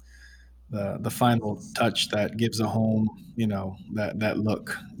the final touch that gives a home, that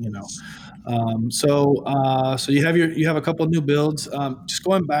look, so you have a couple of new builds. Just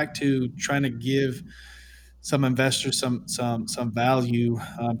going back to trying to give some investors some value.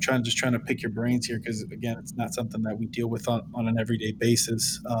 Trying to pick your brains here because again, it's not something that we deal with on an everyday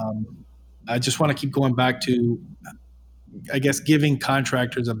basis. I just want to keep going back to, I guess, giving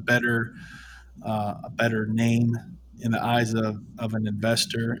contractors a better name in the eyes of an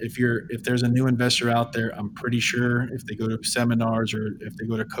investor. If there's a new investor out there, I'm pretty sure if they go to seminars or if they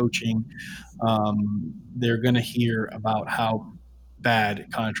go to coaching, they're going to hear about how bad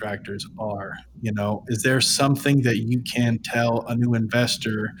contractors are. Is there something that you can tell a new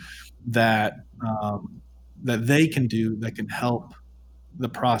investor that that they can do that can help the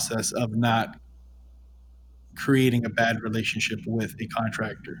process of not creating a bad relationship with a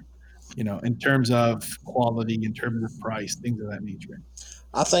contractor? In terms of quality, in terms of price, things of that nature.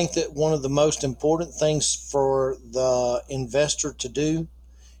 I think that one of the most important things for the investor to do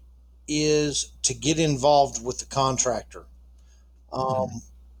is to get involved with the contractor.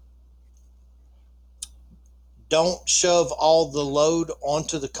 Don't shove all the load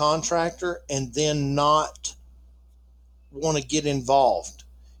onto the contractor and then not want to get involved.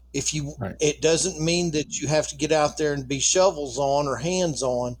 Right. It doesn't mean that you have to get out there and be shovels on or hands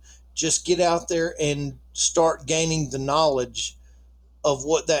on. Just get out there and start gaining the knowledge of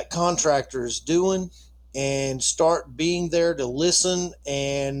what that contractor is doing and start being there to listen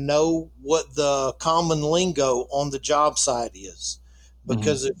and know what the common lingo on the job site is.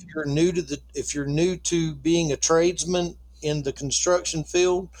 Because if you're new to being a tradesman in the construction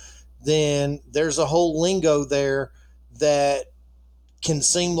field, then there's a whole lingo there that can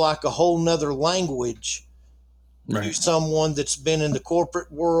seem like a whole nother language Right. to someone that's been in the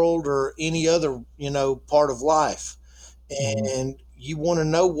corporate world or any other, part of life. And you want to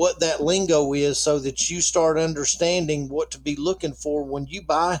know what that lingo is so that you start understanding what to be looking for when you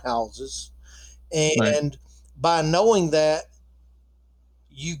buy houses. And Right. by knowing that,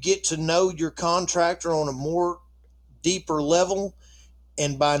 you get to know your contractor on a more deeper level.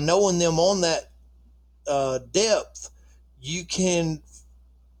 And by knowing them on that depth, you can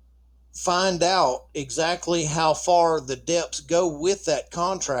find out exactly how far the depths go with that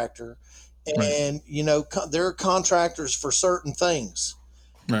contractor. Right. And, there are contractors for certain things.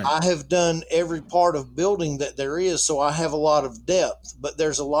 Right. I have done every part of building that there is, so I have a lot of depth, but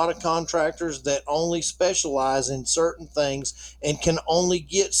there's a lot of contractors that only specialize in certain things and can only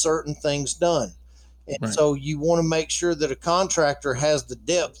get certain things done. And Right. so you want to make sure that a contractor has the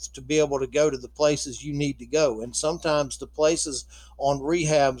depth to be able to go to the places you need to go. And sometimes the places on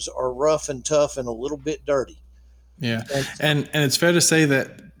rehabs are rough and tough and a little bit dirty. Yeah. And And it's fair to say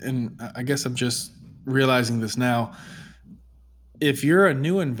that, and I guess I'm just realizing this now, if you're a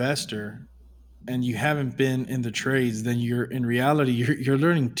new investor and you haven't been in the trades, then you're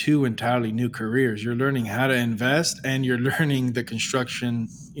learning two entirely new careers. You're learning how to invest and you're learning the construction,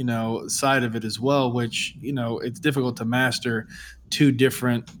 side of it as well, which, it's difficult to master two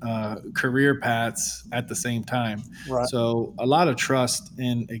different career paths at the same time. right. So a lot of trust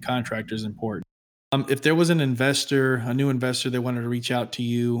in a contractor is important. If there was an investor, a new investor that wanted to reach out to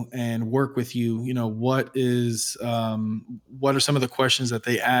you and work with you, what are some of the questions that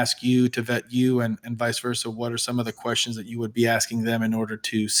they ask you to vet you, and vice versa? What are some of the questions that you would be asking them in order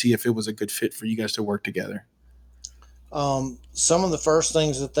to see if it was a good fit for you guys to work together? Some of the first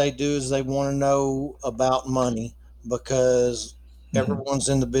things that they do is they want to know about money because everyone's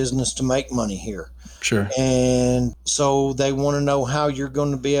in the business to make money here. Sure. And so they want to know how you're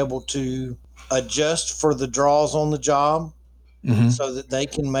going to be able to adjust for the draws on the job so that they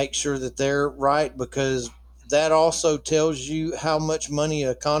can make sure that they're right, because that also tells you how much money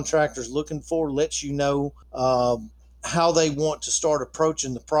a contractor's looking for, lets you know how they want to start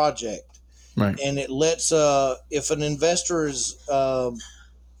approaching the project. Right. And it lets, if an investor has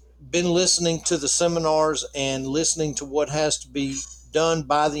been listening to the seminars and listening to what has to be done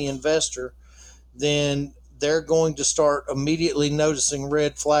by the investor, then they're going to start immediately noticing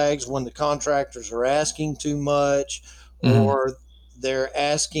red flags when the contractors are asking too much or they're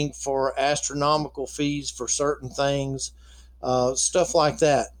asking for astronomical fees for certain things, stuff like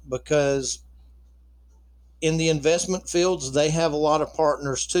that. Because in the investment fields, they have a lot of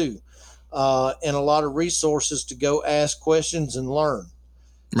partners too, and a lot of resources to go ask questions and learn.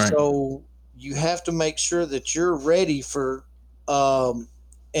 Right. So you have to make sure that you're ready for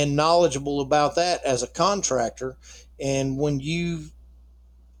and knowledgeable about that as a contractor. And when you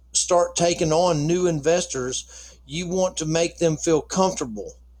start taking on new investors, you want to make them feel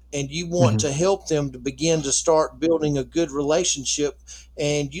comfortable and you want Hmm. to help them to begin to start building a good relationship,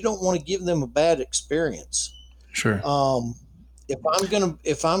 and you don't want to give them a bad experience. Sure. Um, if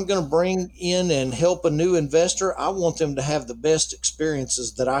I'm gonna bring in and help a new investor, I want them to have the best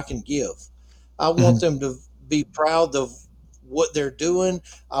experiences that I can give. I want Hmm. them to be proud of what they're doing.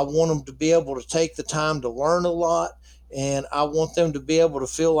 I want them to be able to take the time to learn a lot, and I want them to be able to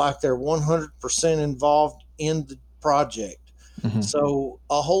feel like they're 100% involved in the project. Hmm. So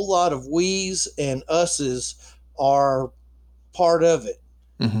a whole lot of we's and us's are part of it,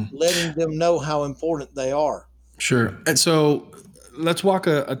 Hmm. letting them know how important they are. Sure. And so let's walk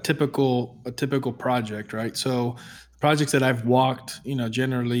a typical project, right? So projects that I've walked,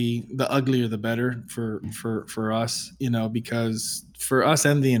 generally the uglier the better for us, because for us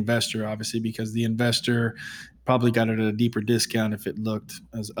and the investor, obviously, because the investor probably got it at a deeper discount if it looked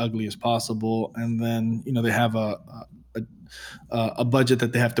as ugly as possible, and then they have a, a budget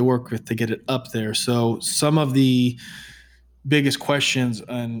that they have to work with to get it up there. So some of the biggest questions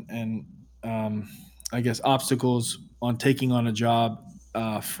and I guess obstacles on taking on a job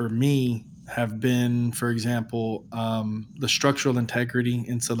for me have been, for example, the structural integrity,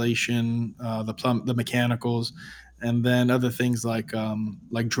 insulation, the mechanicals, and then other things like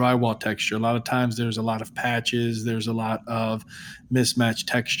drywall texture. A lot of times there's a lot of patches, there's a lot of mismatched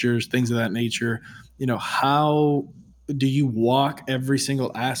textures, things of that nature. How do you walk every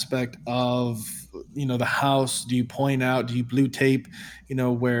single aspect of the house? Do you point out, do you blue tape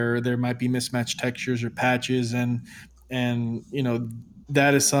where there might be mismatched textures or patches? And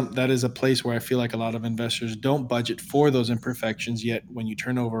that is a place where I feel like a lot of investors don't budget for those imperfections, yet when you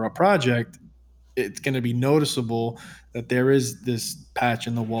turn over a project, it's going to be noticeable that there is this patch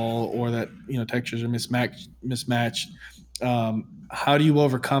in the wall, or that textures are mismatched. How do you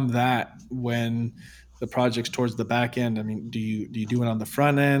overcome that when the project's towards the back end? I mean, do you do it on the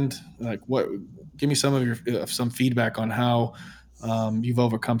front end? Like, what? Give me some feedback on how you've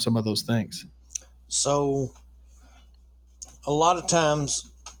overcome some of those things. So a lot of times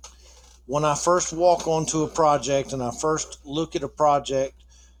when I first walk onto a project and I first look at a project,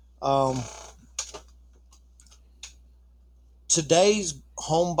 um, today's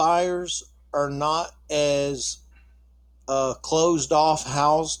home buyers are not as closed off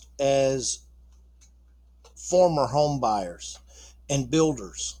housed as former home buyers and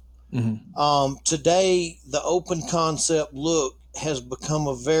builders. Hmm. Today, the open concept look has become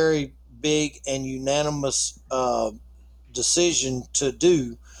a very big and unanimous decision to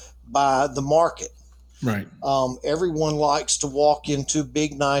do by the market. Right. Everyone likes to walk into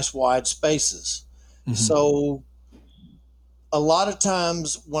big, nice, wide spaces. Hmm. So, a lot of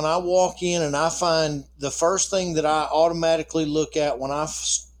times when I walk in and I find the first thing that I automatically look at when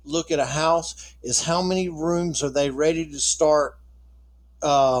look at a house is how many rooms are they ready to start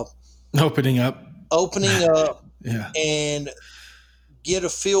uh, Opening up. opening up, Yeah. and get a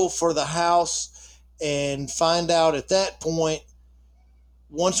feel for the house and find out at that point,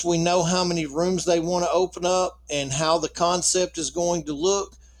 once we know how many rooms they want to open up and how the concept is going to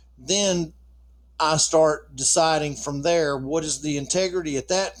look, then I start deciding from there what is the integrity at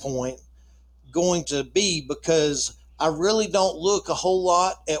that point going to be, because I really don't look a whole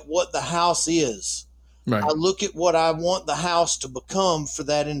lot at what the house is. I Right. look at what I want the house to become for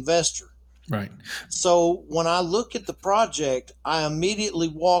that investor. Right. So when I look at the project, I immediately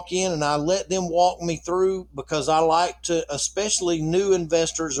walk in and I let them walk me through, because I like to, especially new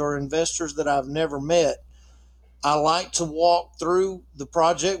investors or investors that I've never met, I like to walk through the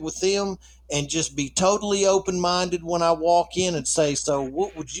project with them and just be totally open minded when I walk in and say, so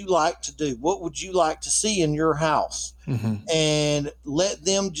what would you like to do? What would you like to see in your house? Hmm. And let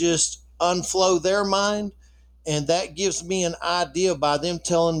them just unflow their mind. And that gives me an idea by them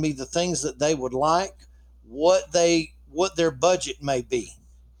telling me the things that they would like, what their budget may be.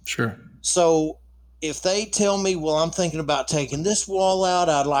 Sure. So if they tell me, well, I'm thinking about taking this wall out,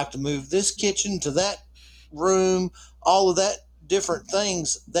 I'd like to move this kitchen to that room, all of that different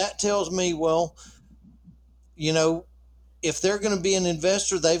things, that tells me, well, you know, if they're going to be an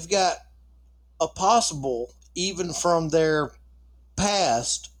investor, they've got a possible, even from their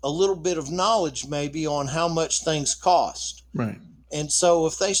past, a little bit of knowledge maybe on how much things cost. Right. And so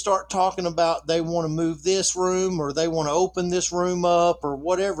if they start talking about they want to move this room or they want to open this room up or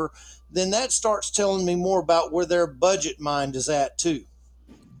whatever, then that starts telling me more about where their budget mind is at too.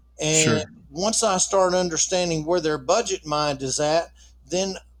 And Sure. once I start understanding where their budget mind is at,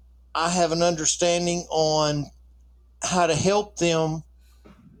 then I have an understanding on how to help them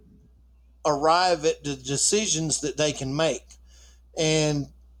arrive at the decisions that they can make. And,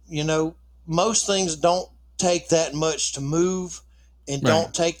 you know, most things don't take that much to move. and Right.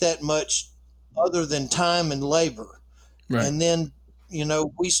 don't take that much other than time and labor. Right. And then,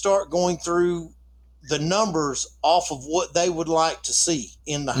 we start going through the numbers off of what they would like to see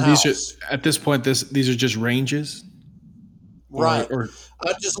in the These are house. at this point. These are just ranges, Right. or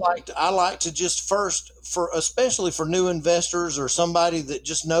I like to just first, especially for new investors or somebody that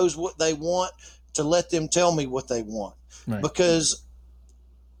just knows what they want, to let them tell me what they want. right. Because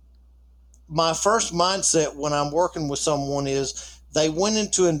my first mindset when I'm working with someone is they went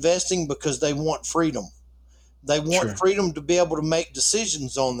into investing because they want freedom. They want Sure. freedom to be able to make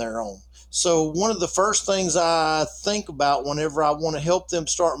decisions on their own. So one of the first things I think about whenever I want to help them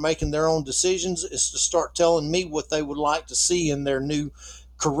start making their own decisions is to start telling me what they would like to see in their new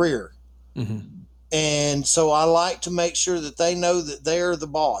career. Mm-hmm. And so I like to make sure that they know that they're the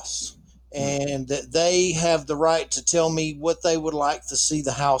boss and that they have the right to tell me what they would like to see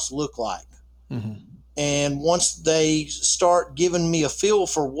the house look like. Mm-hmm. And once they start giving me a feel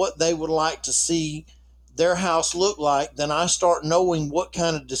for what they would like to see their house look like, then I start knowing what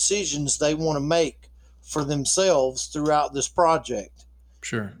kind of decisions they want to make for themselves throughout this project.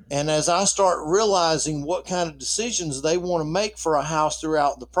 Sure. And as I start realizing what kind of decisions they want to make for a house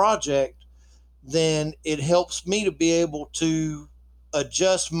throughout the project, then it helps me to be able to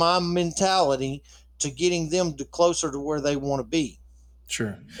adjust my mentality to getting them to closer to where they want to be.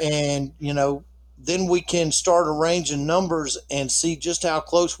 Sure. And, then we can start arranging numbers and see just how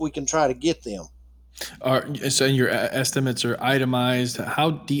close we can try to get them. So your estimates are itemized.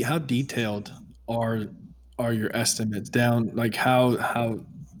 How detailed are your estimates down? Like how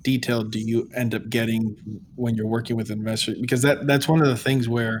detailed do you end up getting when you're working with investors? Because that's one of the things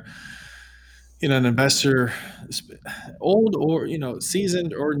where an investor, old or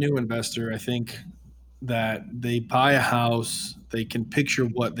seasoned or new investor, I think that they buy a house, they can picture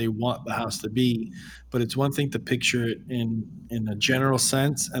what they want the house to be, but it's one thing to picture it in a general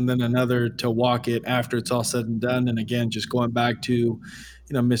sense, and then another to walk it after it's all said and done. And again, just going back to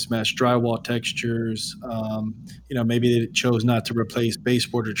mismatched drywall textures. Maybe they chose not to replace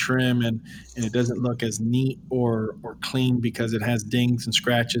baseboard or trim, and it doesn't look as neat or clean because it has dings and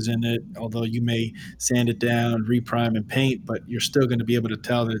scratches in it. Although you may sand it down, reprime, and paint, but you're still going to be able to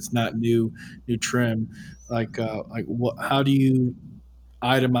tell that it's not new trim. How do you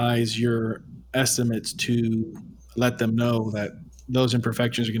itemize your estimates to let them know that those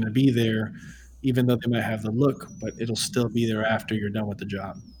imperfections are going to be there, even though they might have the look, but it'll still be there after you're done with the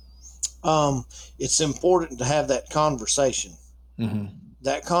job? It's important to have that conversation. Mm-hmm.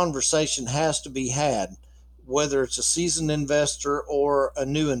 That conversation has to be had, whether it's a seasoned investor or a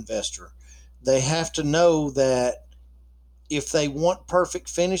new investor. They have to know that if they want perfect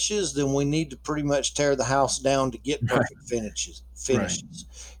finishes, then we need to pretty much tear the house down to get perfect finishes. Right.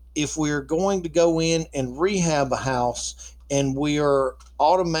 If we're going to go in and rehab a house and we are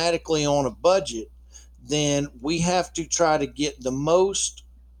automatically on a budget, then we have to try to get the most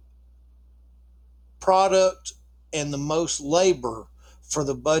product and the most labor for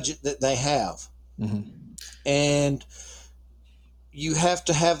the budget that they have. Mm-hmm. And you have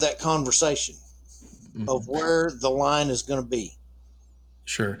to have that conversation of where the line is going to be.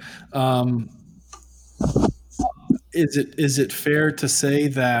 Sure. Is it fair to say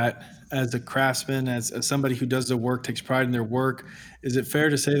that as a craftsman, as somebody who does the work, takes pride in their work, is it fair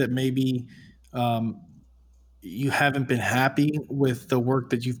to say that maybe you haven't been happy with the work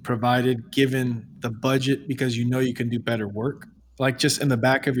that you've provided given the budget because you can do better work? Like just in the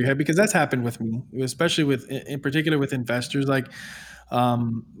back of your head, because that's happened with me, especially in particular with investors. Like,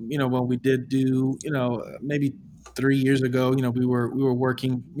 when we did do, maybe 3 years ago, we were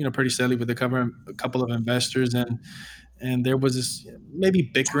working, pretty steadily with a couple of investors, and there was this maybe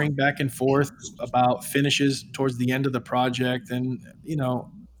bickering back and forth about finishes towards the end of the project, and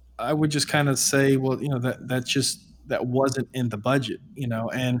I would just kind of say, well, that wasn't in the budget,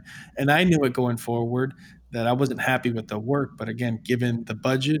 and I knew it going forward that I wasn't happy with the work. But again, given the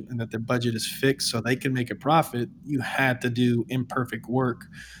budget and that the budget is fixed so they can make a profit, you had to do imperfect work,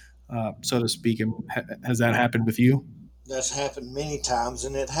 so to speak. And has that happened with you? That's happened many times,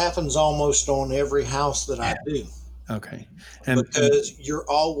 and it happens almost on every house that I do. Okay. Because you're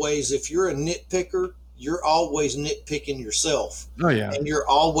always, if you're a nitpicker, you're always nitpicking yourself. Oh yeah. And you're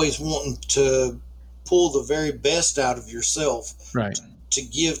always wanting to pull the very best out of yourself, right, to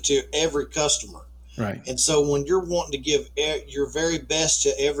give to every customer. Right. And so when you're wanting to give your very best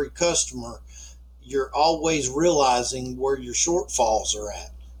to every customer, you're always realizing where your shortfalls are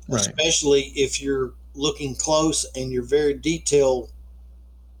at, right, especially if you're looking close and you're very detailed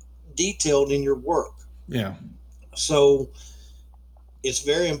in your work. Yeah. So it's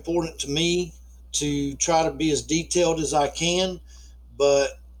very important to me to try to be as detailed as I can,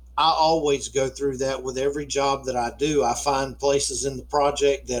 but I always go through that with every job that I do. I find places in the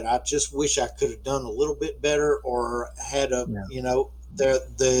project that I just wish I could have done a little bit better, or had Yeah.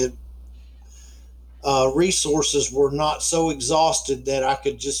 the resources were not so exhausted that I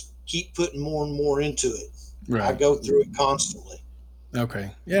could just keep putting more and more into it. Right. I go through it constantly.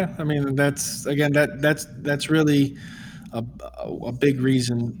 Okay. Yeah. I mean, that's really a big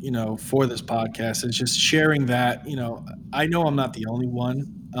reason, for this podcast is just sharing that. I know I'm not the only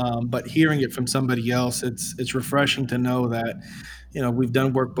one, but hearing it from somebody else, it's refreshing to know that, we've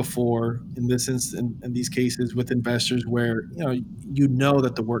done work before in this instance, in these cases with investors where,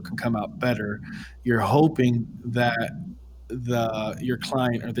 that the work can come out better. You're hoping that your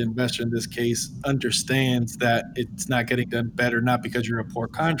client or the investor in this case understands that it's not getting done better, not because you're a poor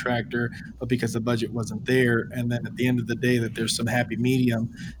contractor, but because the budget wasn't there. And then at the end of the day, that there's some happy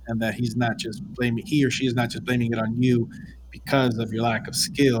medium, and that he or she is not just blaming it on you because of your lack of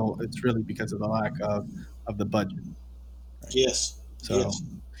skill. It's really because of the lack of the budget. Right? Yes. So, yes.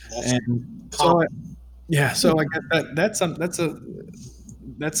 Yeah. So I guess that's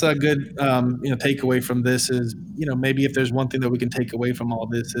a good takeaway from this is, maybe if there's one thing that we can take away from all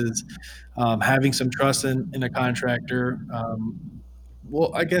this is having some trust in a contractor.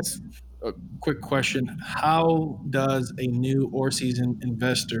 Well, I guess a quick question: how does a new or seasoned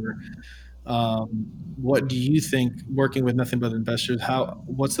investor? What do you think, working with nothing but investors,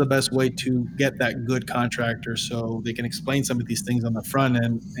 what's the best way to get that good contractor so they can explain some of these things on the front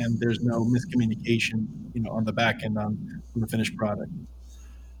end and there's no miscommunication, on the back end on the finished product?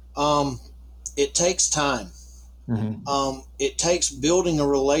 It takes time. Mm-hmm. It takes building a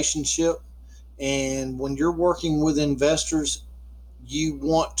relationship. And when you're working with investors, you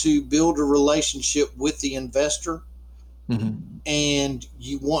want to build a relationship with the investor. Mm-hmm. And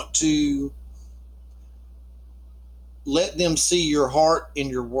you want to let them see your heart in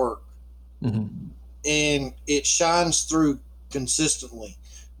your work. Mm-hmm. And it shines through consistently.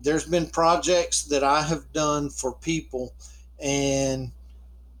 There's been projects that I have done for people, and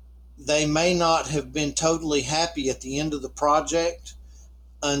they may not have been totally happy at the end of the project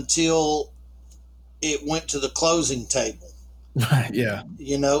until it went to the closing table. Yeah.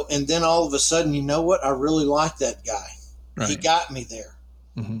 And then all of a sudden, you know what? I really like that guy. Right. He got me there.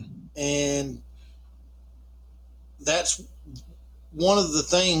 Mm-hmm. And that's one of the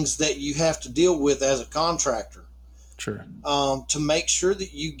things that you have to deal with as a contractor. Sure. To make sure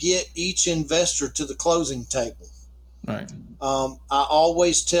that you get each investor to the closing table. Right. I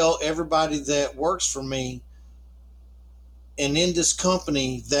always tell everybody that works for me and in this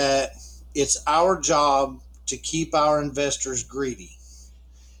company that it's our job to keep our investors greedy.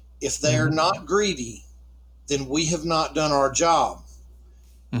 If they are not greedy, then we have not done our job.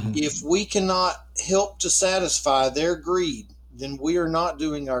 Mm-hmm. If we cannot help to satisfy their greed, then we are not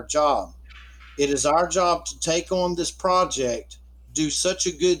doing our job. It is our job to take on this project, do such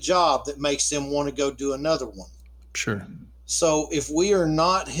a good job that makes them want to go do another one. Sure. So if we are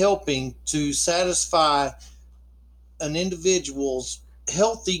not helping to satisfy an individual's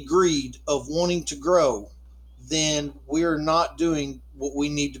healthy greed of wanting to grow, then we're not doing what we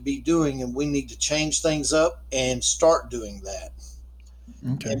need to be doing, and we need to change things up and start doing that.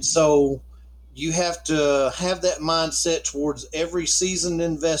 Okay. And so you have to have that mindset towards every seasoned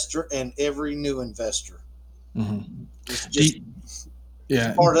investor and every new investor. Mm-hmm. It's just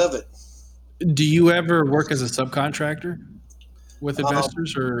yeah. part of it. Do you ever work as a subcontractor with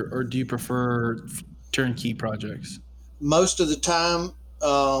investors, or do you prefer turnkey projects? Most of the time,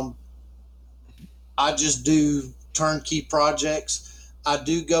 I just do turnkey projects. I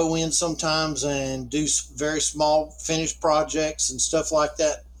do go in sometimes and do very small finished projects and stuff like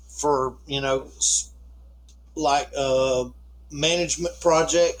that for, like management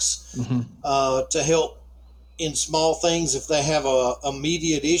projects, to help in small things if they have a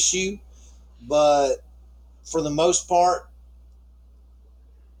immediate issue. But for the most part,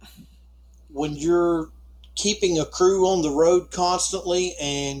 when you're keeping a crew on the road constantly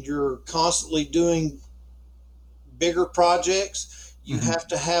and you're constantly doing bigger projects, you have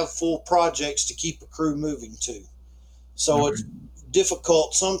to have full projects to keep a crew moving to. So it's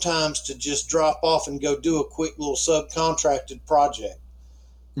difficult sometimes to just drop off and go do a quick little subcontracted project.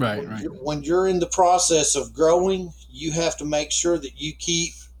 Right. When you're in the process of growing, you have to make sure that you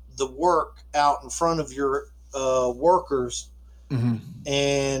keep the work out in front of your workers,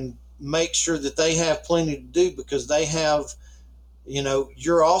 and make sure that they have plenty to do, because they have,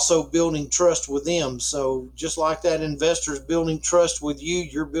 you're also building trust with them. So just like that investor is building trust with you,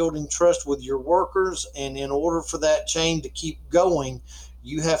 you're building trust with your workers. And in order for that chain to keep going,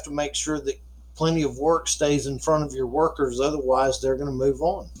 you have to make sure that plenty of work stays in front of your workers. Otherwise, they're going to move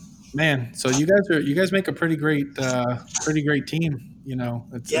on. Man, so you guys make a pretty great team. You know,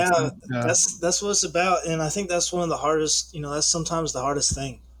 Yeah, it's not, that's what it's about, and I think that's one of the hardest. That's sometimes the hardest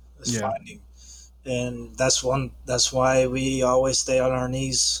thing is Yeah. finding, and That's why we always stay on our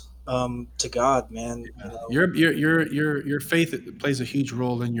knees to God, man. your faith plays a huge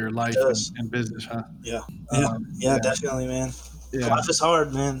role in your life does. and business, huh? Yeah, Yeah. definitely, man. Yeah. Life is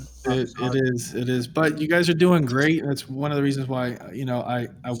hard, man. It is, but you guys are doing great. That's one of the reasons why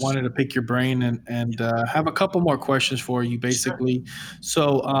I wanted to pick your brain and have a couple more questions for you, basically.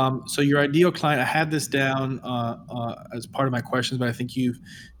 So your ideal client, I had this down as part of my questions, but I think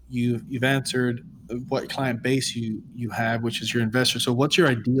you've answered what client base you have, which is your investor. So what's your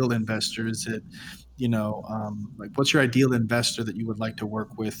ideal investor? Is it like what's your ideal investor that you would like to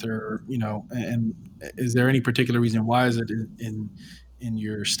work with, or and is there any particular reason why? Is it in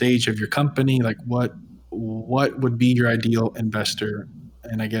your stage of your company? Like what would be your ideal investor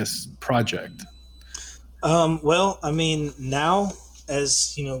and I guess project? Well, I mean, now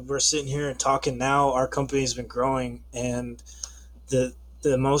as we're sitting here and talking now, our company has been growing, and the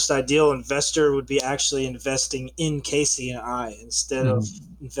the most ideal investor would be actually investing in Casey and I instead of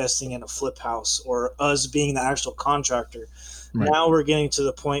investing in a flip house or us being the actual contractor. Right. Now we're getting to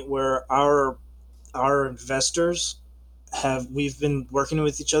the point where our investors we've been working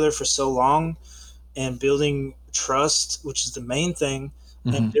with each other for so long and building trust, which is the main thing,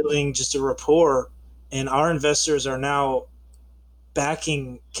 and building just a rapport. And our investors are now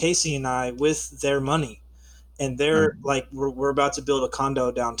backing Casey and I with their money. And they're like, we're about to build a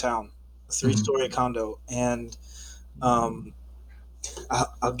condo downtown, a 3-story condo. And I'll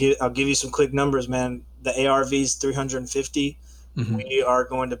give you some quick numbers, man. The ARV is 350. We are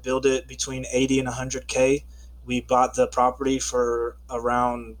going to build it between 80 and 100K. We bought the property for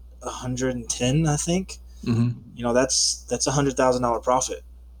around 110, I think. That's $100,000 profit.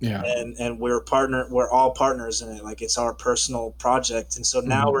 Yeah. And we're all partners in it. Like, it's our personal project. And so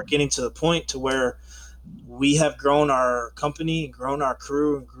now we're getting to the point to where we have grown our company, grown our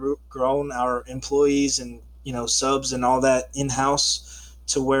crew, and grown our employees and subs and all that in-house,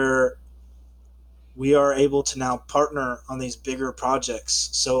 to where we are able to now partner on these bigger projects.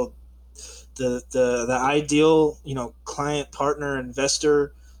 So the ideal client, partner,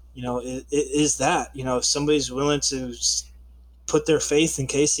 investor is that if somebody's willing to put their faith in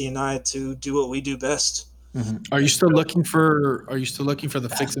Casey and I to do what we do best. Are you still looking for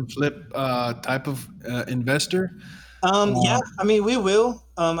the fix and flip type of investor? Yeah, I mean, we will.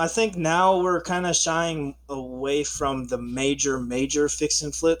 I think now we're kind of shying away from the major fix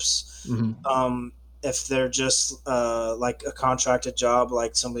and flips. If they're just like a contracted job,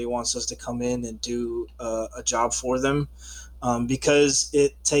 like somebody wants us to come in and do a job for them, because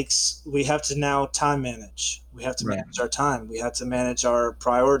we have to now time manage. We have to manage our time. We have to manage our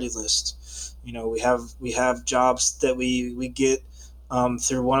priority list. We have jobs that we get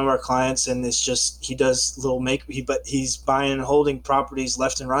through one of our clients, and it's just he does but he's buying and holding properties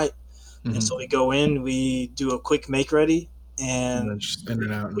left and right. And so we go in, we do a quick make ready, and spin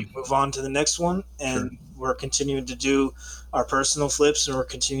it out. We move on to the next one, and we're continuing to do our personal flips, and we're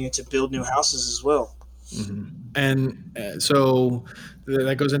continuing to build new houses as well. And so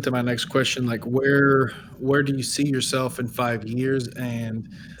that goes into my next question. Like, where do you see yourself in 5 years, and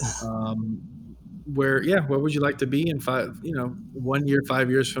where would you like to be in 1 year, 5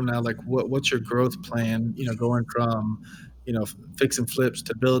 years from now? Like, what's your growth plan? Going from fix and flips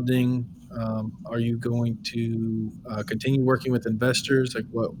to building. Are you going to continue working with investors? Like,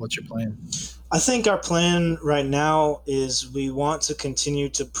 what's your plan? I think our plan right now is we want to continue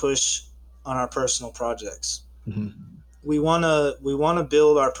to push on our personal projects. We want to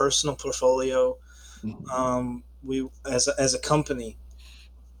build our personal portfolio. We as a company,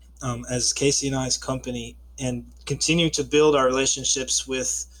 as Casey and I's company, and continue to build our relationships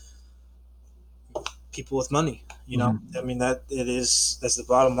with people with money. I mean, that's the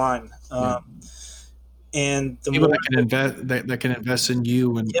bottom line. And the people more that can invest in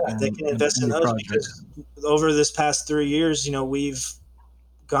you, and they can invest in us projects. Because over this past 3 years, we've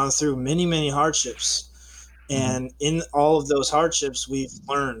gone through many hardships, and in all of those hardships, we've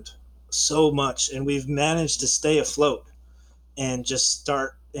learned so much, and we've managed to stay afloat and just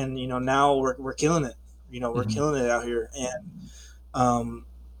start. And now we're killing it. We're killing it out here, and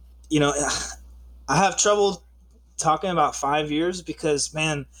I have trouble talking about 5 years because,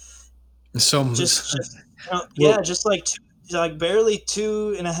 man, so just just like barely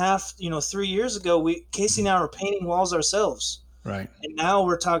 2.5, 3 years ago, Casey and I were painting walls ourselves. Right. And now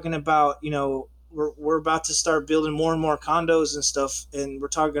we're talking about, we're about to start building more and more condos and stuff, and we're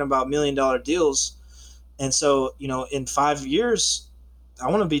talking about $1 million deals. And so, in 5 years, I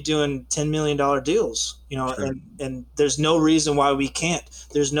want to be doing $10 million deals, Sure. and there's no reason why we can't.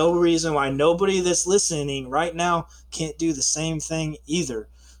 There's no reason why nobody that's listening right now can't do the same thing either,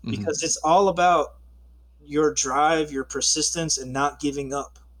 because it's all about your drive, your persistence, and not giving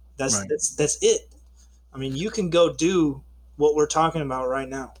up. That's Right. that's it. I mean, you can go do what we're talking about right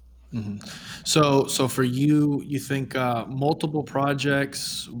now. So for you, you think multiple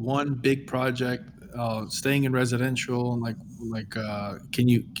projects, one big project, staying in residential, can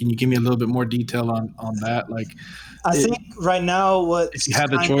you give me a little bit more detail on that? Like, I it, think right now if you what's had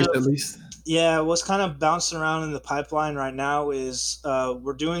the kind choice, of at least. yeah, what's kind of bouncing around in the pipeline right now is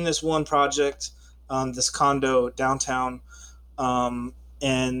we're doing this one project, this condo downtown, um,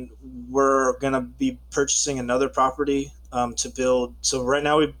 and we're gonna be purchasing another property to build. So right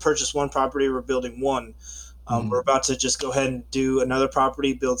now we purchased one property, we're building one. Hmm. We're about to just go ahead and do another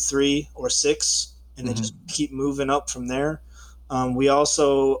property, build 3 or 6, and then just Hmm. keep moving up from there. We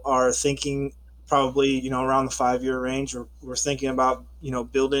also are thinking probably around the 5 year range. We're thinking about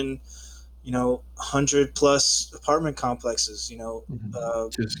building 100 plus apartment complexes. Hmm. Uh,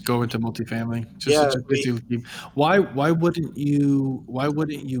 Just go into multifamily. yeah, Just basically keep. Why wouldn't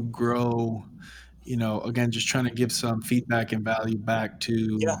you grow? Again, just trying to give some feedback and value back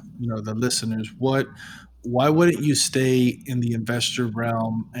to yeah, the listeners. Why wouldn't you stay in the investor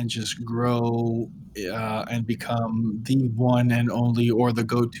realm and just grow and become the one and only or the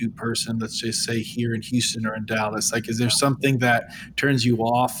go-to person? Let's just say here in Houston or in Dallas. Like, is there something that turns you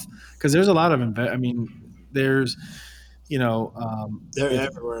off? Because there's a lot of I mean, there's you know, they're if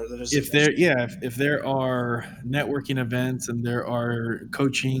everywhere. There's if there yeah if there are networking events and there are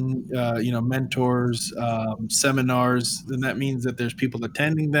coaching mentors, seminars, then that means that there's people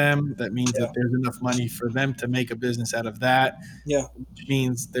attending them. That means that yeah, there's enough money for them to make a business out of that, yeah. which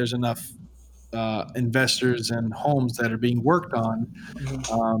means there's enough investors and homes that are being worked on.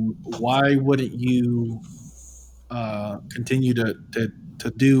 Mhm. Why wouldn't you continue to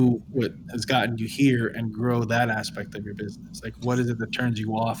do what has gotten you here and grow that aspect of your business? Like, what is it that turns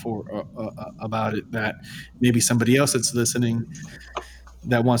you off or about it that maybe somebody else that's listening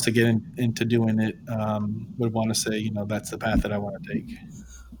that wants to get into doing it would want to say, that's the path that I want to take?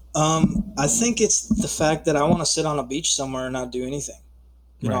 I think it's the fact that I want to sit on a beach somewhere and not do anything.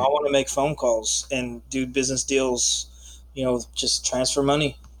 I Right. want to make phone calls and do business deals. Just transfer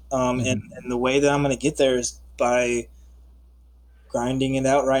money. Hmm. And the way that I'm going to get there is by grinding it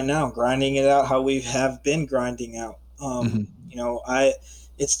out right now, grinding it out how we have been grinding out. Hmm. I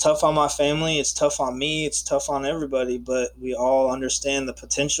it's tough on my family, it's tough on me, it's tough on everybody, but we all understand the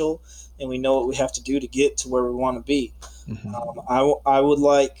potential and we know what we have to do to get to where we want to be. Hmm. I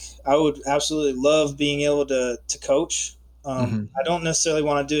would absolutely love being able to coach. Hmm. I don't necessarily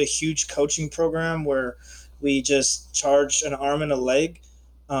want to do a huge coaching program where we just charge an arm and a leg,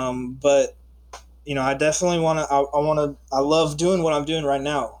 but I definitely want to. I want to. I love doing what I'm doing right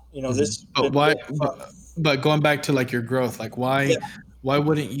now. Hmm. This has But been why? really fun. But going back to like your growth, like Yeah. why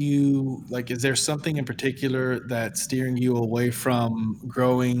wouldn't you like? Is there something in particular that's steering you away from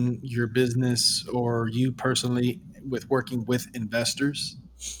growing your business or you personally with working with investors?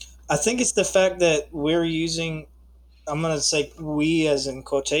 I think it's the fact that we're using. I'm going to say we as in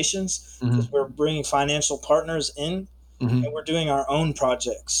quotations because Hmm. we're bringing financial partners in and Hmm. we're doing our own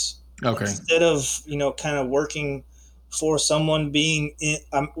projects Okay. instead of kind of working for someone being in.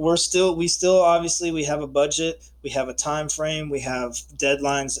 We still obviously we have a budget, we have a time frame, we have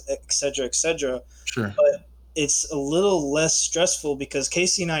deadlines, etc., etc. Sure. But it's a little less stressful because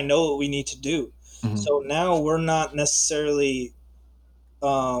Casey and I know what we need to do. Hmm. So now we're not necessarily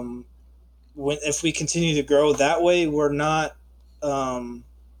um, when if we continue to grow that way, we're not um,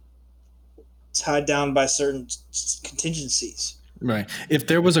 tied down by certain contingencies. Right. If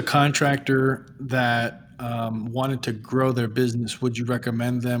there was a contractor that wanted to grow their business, would you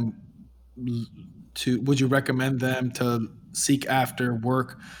recommend them to seek after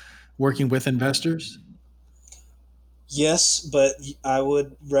working with investors? Yes, but I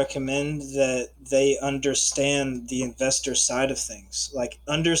would recommend that they understand the investor side of things. Like,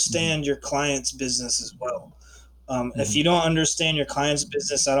 Mhm. understand your client's business as well. If Mhm. you don't understand your client's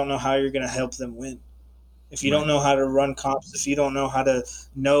business, I don't know how you're going to help them win. If you Right. don't know how to run comps, if you don't know how to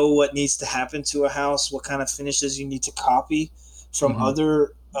know what needs to happen to a house, what kind of finishes you need to copy from Mhm.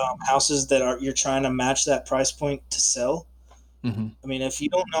 other houses that are you're trying to match that price point to sell. Mhm. I mean, if you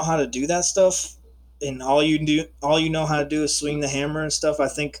don't know how to do that stuff, and all you know how to do is swing the hammer and stuff, I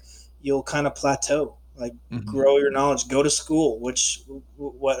think you'll kind of plateau. Like, Mm-hmm. grow your knowledge, go to school, which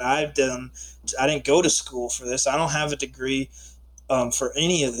what I've done. I didn't go to school for this. I don't have a degree for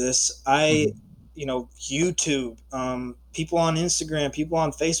any of this. Mm-hmm. YouTube, people on Instagram, people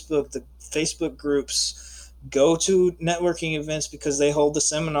on Facebook, the Facebook groups, go to networking events because they hold the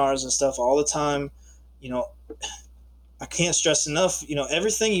seminars and stuff all the time. You know, I can't stress enough,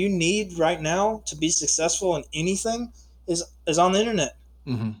 everything you need right now to be successful in anything is on the internet.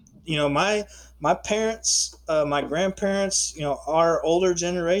 Mm-hmm. My parents, my grandparents, our older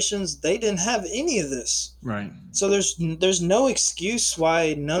generations, they didn't have any of this. Right. So there's no excuse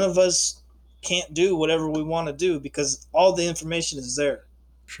why none of us can't do whatever we want to do, because all the information is there.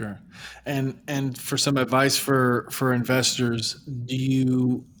 Sure. And for some advice for investors, do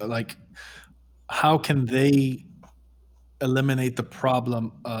you like how can they eliminate the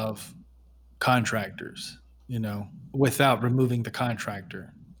problem of contractors, without removing the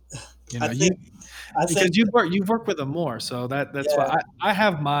contractor? I You think I because think you've worked with them more, so that's yeah, why I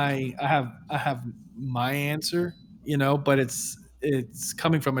have my answer, but it's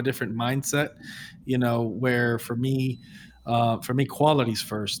coming from a different mindset, where for me quality's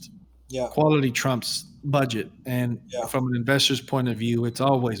first. yeah, Quality trumps budget, and yeah, from an investor's point of view, it's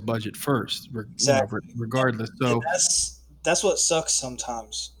always budget first, exactly. regardless. And So that's what sucks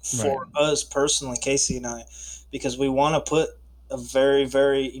sometimes right, for us personally, Casey and I, because we want to put a very,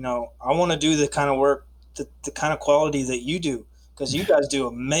 very, I want to do the kind of work, the kind of quality that you do, because you guys do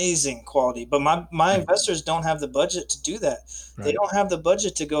amazing quality. But my investors don't have the budget to do that. They right, don't have the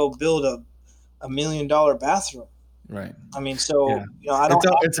budget to go build a $1 million bathroom. right. I mean, Yeah. so I don't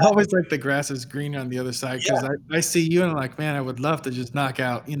have It's that. always like the grass is greener on the other side, because Yeah, I see you and I'm like, man, I would love to just knock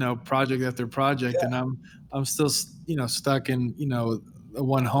out, project after project, and yeah, I'm still, stuck in,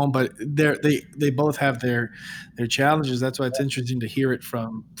 one home, but they both have their challenges. That's why it's interesting to hear it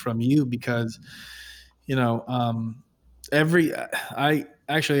from you, because, you know, every I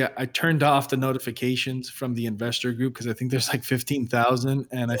actually I turned off the notifications from the investor group because I think there's like 15,000,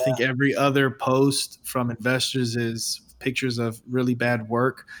 and I think yeah, every other post from investors is pictures of really bad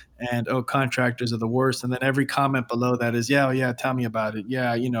work, and oh, contractors are the worst, and then every comment below that is, yeah, oh, yeah, tell me about it,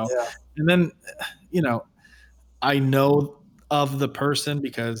 yeah, yeah, and then, you know I know of the person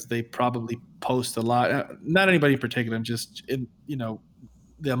because they probably post a lot. Not anybody in particular. I'm just in,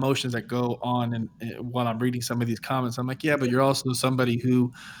 the emotions that go on, and while I'm reading some of these comments, I'm like, yeah, but you're also somebody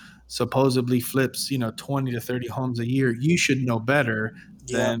who supposedly flips, 20 to 30 homes a year. You should know better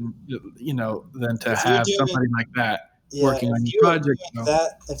yeah. than to If you're have doing somebody like that Yeah, working on your project.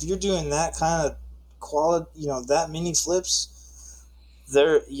 if you're doing that kind of quality, that many flips,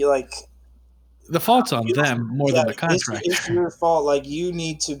 there you like The fault's on you don't. them more Yeah, than the it's contractor. your fault. Like, you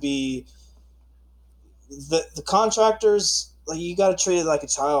need to be the contractors. Like, you got to treat it like a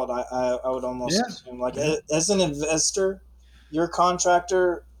child. I would almost Yeah. assume, like, Yeah. as an investor, your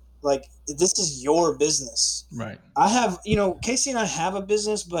contractor, like, this is your business. Right. I have, Casey and I have a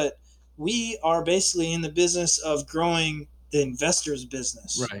business, but we are basically in the business of growing the investor's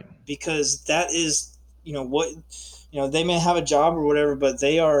business, Right. because that is, what, they may have a job or whatever, but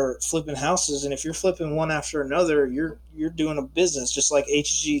they are flipping houses. And if you're flipping one after another, you're doing a business, just like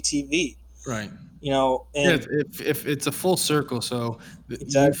HGTV, Right. Yeah, and if it's a full circle, so you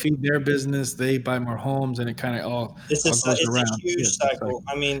exactly. feed their business, they buy more homes, and it kind of all goes It's a around. Yeah, huge it's like cycle.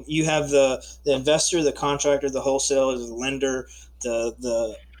 I mean, you have the investor, the contractor, the wholesaler, the lender,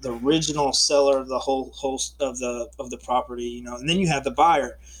 the original seller of the whole of the property, and then you have the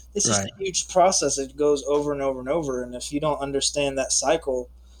buyer. It's just right. a huge process. It goes over and over and over. And if you don't understand that cycle,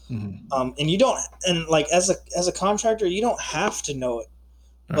 Mhm. and you don't, and like, as a contractor, you don't have to know it,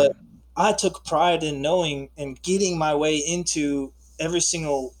 Right. but I took pride in knowing and getting my way into every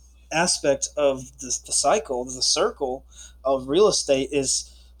single aspect of the cycle, the circle of real estate.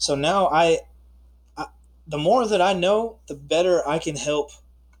 Is so now I the more that I know, the better I can help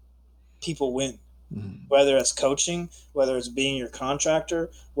people win. Mhm. Whether it's coaching, whether it's being your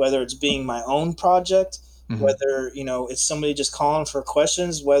contractor, whether it's being my own project, Mhm. whether it's somebody just calling for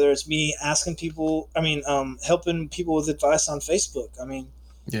questions, whether it's me asking people, helping people with advice on Facebook.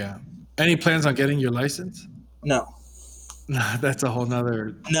 Yeah. Any plans on getting your license? No, That's a whole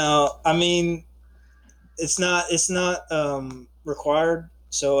nother. no. It's not required.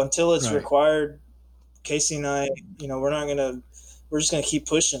 So until it's Right. required, Casey and I, we're just gonna keep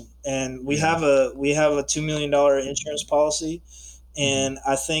pushing. And we Yeah. have a $2 million insurance policy. Mhm. And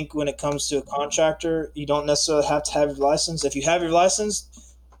I think when it comes to a contractor, you don't necessarily have to have your license. If you have your license,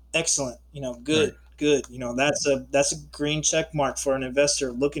 excellent. Right. Good. That's a green check mark for an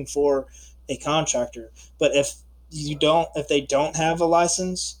investor looking for a contractor. But if they don't have a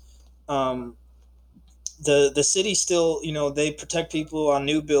license, um, the city still, they protect people on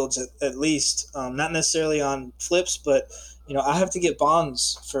new builds at least, not necessarily on flips, but I have to get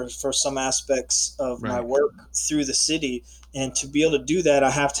bonds for some aspects of my Right. work through the city, and to be able to do that,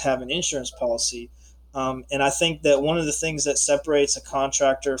 I have to have an insurance policy. And I think that one of the things that separates a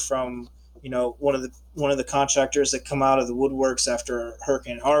contractor from one of the contractors that come out of the woodworks after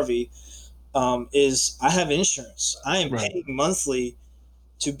Hurricane Harvey, is I have insurance. I am Right. paying monthly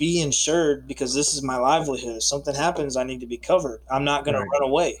to be insured because this is my livelihood. If something happens, I need to be covered. I'm not going to Right. run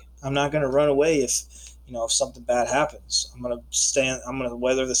away. I'm not going to run away if something bad happens. I'm going to stand. I'm going to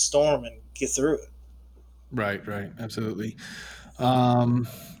weather the storm and get through it. Right. Right. Absolutely. Um,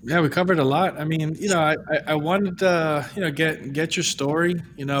 yeah, we covered a lot. I mean, I wanted to, get your story.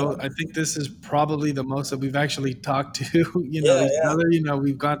 I think this is probably the most that we've actually talked to, Yeah, each yeah. other.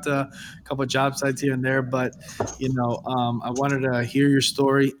 We've got a couple of job sites here and there, but, I wanted to hear your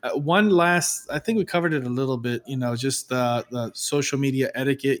story. One last, I think we covered it a little bit, just the social media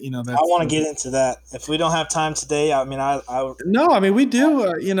etiquette, I want to get into that. If we don't have time today, I mean, no, I mean we do.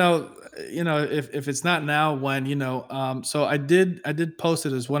 If it's not now, when so I did post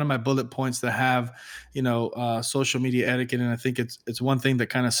it as one of my bullet points to have, social media etiquette, and I think it's one thing that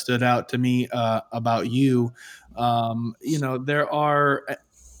kind of stood out to me about you. There are.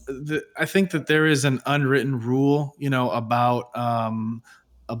 I think that there is an unwritten rule,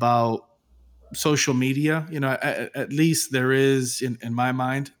 about social media, at least there is in my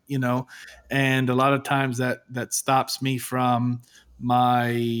mind, and a lot of times that stops me from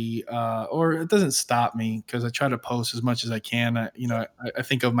my or it doesn't stop me, because I try to post as much as I can. I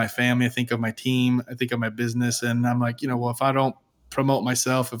think of my family, I think of my team, I think of my business, and I'm like, well, if I don't promote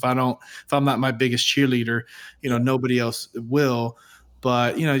myself, if I'm not my biggest cheerleader, nobody else will.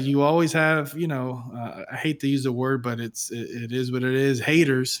 But you always have, I hate to use the word, but it is what it is,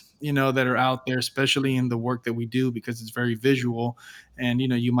 haters, that are out there, especially in the work that we do, because it's very visual. And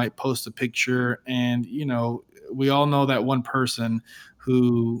you might post a picture, and we all know that one person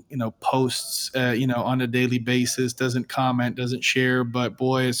who posts on a daily basis, doesn't comment, doesn't share, but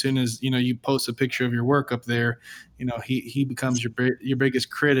boy, as soon as you post a picture of your work up there, he becomes your biggest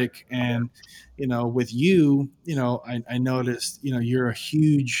critic. And with you, I noticed, you're a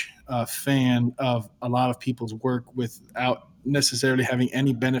huge fan of a lot of people's work without necessarily having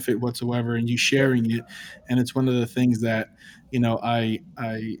any benefit whatsoever, and you sharing it. And it's one of the things that, I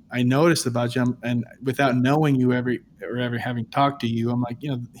noticed about you. And without knowing you ever having talked to you, I'm like,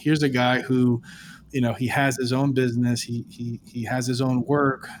 here's a guy who, he has his own business, he has his own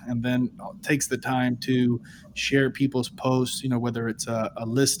work, and then takes the time to share people's posts, whether it's a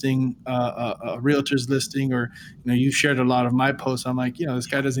listing, a realtor's listing, or you shared a lot of my posts. I'm like, this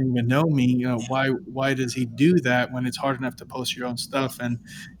guy doesn't even know me. Why does he do that when it's hard enough to post your own stuff? And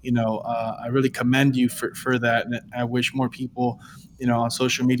I really commend you for that, and I wish more people on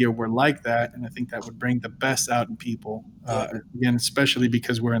social media were like that. And I think that would bring the best out in people. Again, especially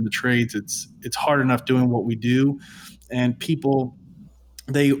because we're in the trades, it's hard enough doing what we do, and people,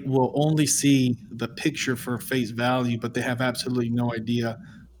 they will only see the picture for face value, but they have absolutely no idea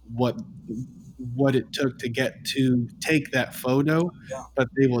what it took to get to take that photo. Yeah. But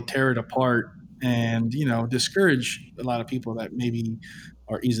they will tear it apart and discourage a lot of people that maybe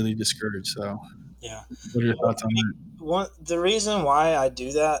are easily discouraged. So Yeah. what are your thoughts on that? The reason why I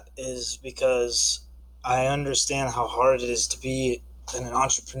do that is because I understand how hard it is to be an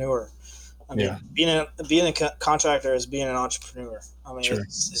entrepreneur. I mean, Yeah. being a contractor is being an entrepreneur. I mean, Sure.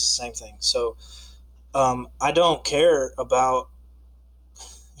 it's the same thing. So, I don't care about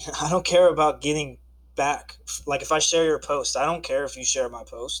getting back. Like, if I share your post, I don't care if you share my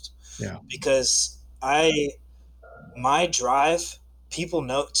post. Yeah. Because my drive,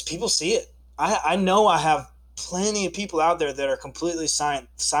 people see it. I know I have plenty of people out there that are completely silent,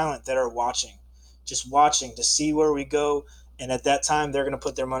 that are just watching to see where we go. And at that time, they're going to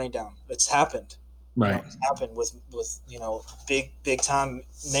put their money down. It's happened. Right. It's happened with big time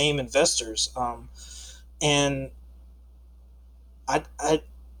name investors. And I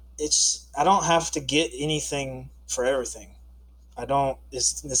don't have to get anything for everything. I don't.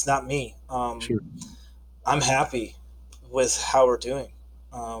 It's not me. Sure. I'm happy with how we're doing.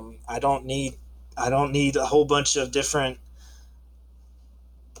 I don't need a whole bunch of different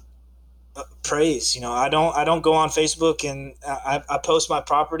praise. I don't go on Facebook and I post my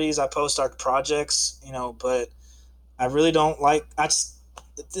properties, I post our projects, but I really don't like. At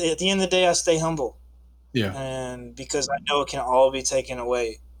the end of the day, I stay humble. Yeah. And because I know it can all be taken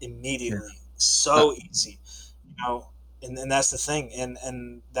away immediately, so easy, and that's the thing,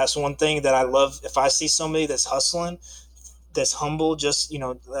 and that's one thing that I love. If I see somebody that's hustling, that's humble, just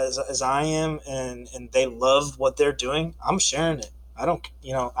as I am, and they love what they're doing, I'm sharing it. I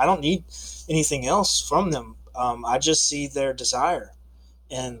don't need anything else from them. I just see their desire,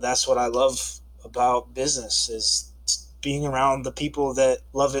 and that's what I love about business is being around the people that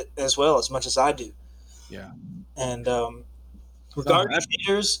love it as well as much as I do. Yeah. And regarding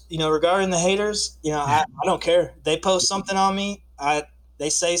the haters, I don't care. They post something on me. They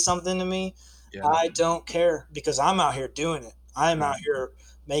say something to me. Yeah. I don't care because I'm out here doing it. I'm out here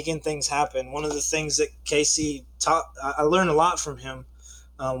making things happen. One of the things that Casey taught, I learned a lot from him.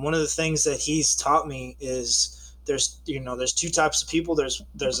 One of the things that he's taught me is there's two types of people. There's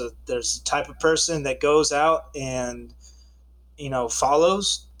a type of person that goes out and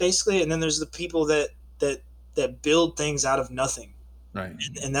follows basically, and then there's the people that build things out of nothing. Right.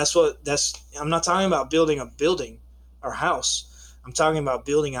 And I'm not talking about building a building or house. I'm talking about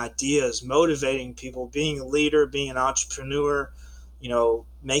building ideas, motivating people, being a leader, being an entrepreneur,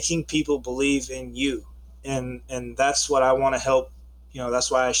 making people believe in you. And that's what I want to help.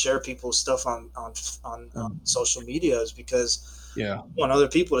 That's why I share people's stuff on social media, is because I want other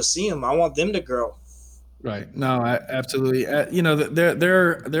people to see them. I want them to grow. Right. No, absolutely.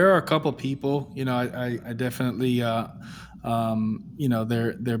 There are a couple people, I definitely,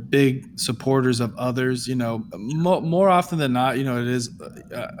 they're big supporters of others, more often than not, it is,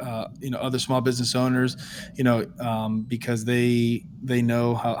 other small business owners, because they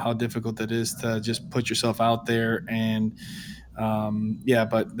know how difficult it is to just put yourself out there. And,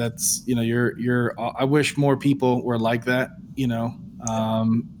 but that's, I wish more people were like that,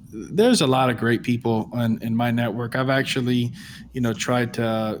 there's a lot of great people in my network. I've actually, tried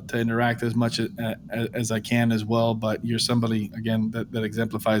to interact as much as I can as well. But you're somebody, again, that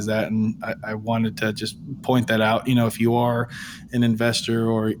exemplifies that, and I wanted to just point that out. If you are an investor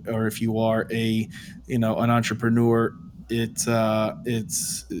or if you are an entrepreneur, it's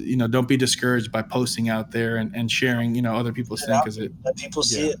don't be discouraged by posting out there and sharing other people's things, because let people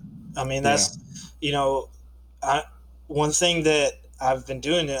see it. I mean, that's one thing that I've been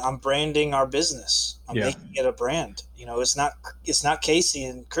doing it. I'm branding our business. I'm making it a brand. It's not Casey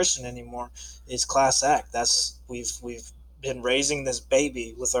and Christian anymore. It's Class Act. We've been raising this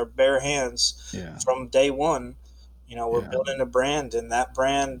baby with our bare hands from day one. We're building a brand, and that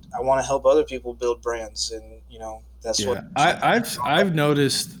brand, I want to help other people build brands, and that's what I've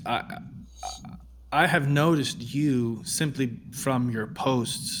noticed. I have noticed you simply from your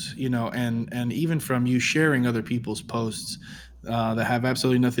posts, and even from you sharing other people's posts that have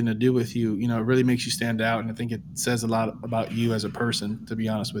absolutely nothing to do with you. It really makes you stand out, and I think it says a lot about you as a person, to be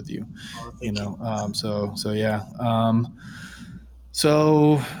honest with you.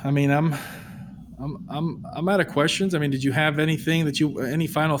 So I mean, I'm out of questions. I mean, did you have anything any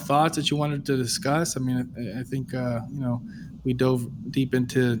final thoughts that you wanted to discuss? I mean, I think we dove deep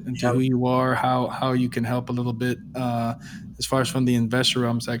into who you are, how you can help a little bit as far as from the investor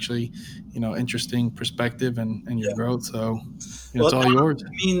realm. It's actually interesting perspective and your growth. So it's all yours. I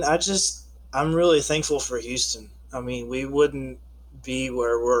mean, I'm really thankful for Houston. I mean, we wouldn't be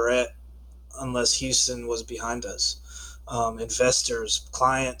where we're at unless Houston was behind us. Investors,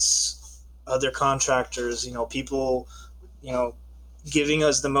 clients, other contractors, people, giving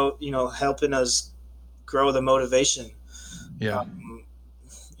us helping us grow the motivation.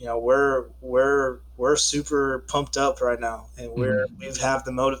 We're super pumped up right now, and we have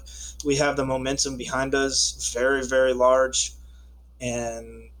the momentum behind us, very, very large,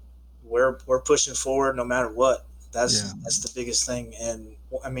 and we're pushing forward no matter what. That's the biggest thing. And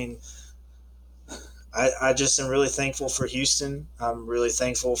I mean, I just am really thankful for Houston. I'm really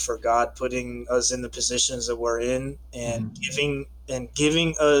thankful for God putting us in the positions that we're in, and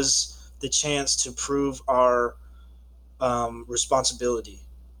giving us the chance to prove our responsibility.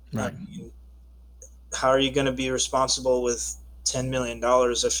 Right. I mean, how are you going to be responsible with $10 million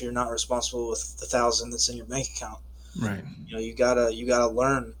if you're not responsible with the 1,000 that's in your bank account? Right. You gotta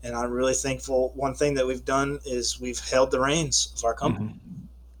learn. And I'm really thankful. One thing that we've done is we've held the reins of our company.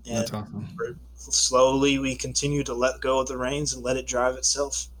 And that's awesome. Slowly we continue to let go of the reins and let it drive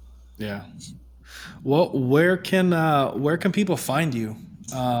itself. Yeah. Well, where can people find you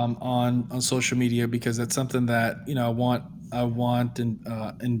on social media? Because that's something that I want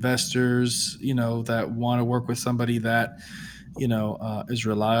investors that want to work with somebody that is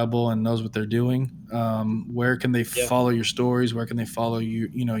reliable and knows what they're doing. Where can they follow your stories? Where can they follow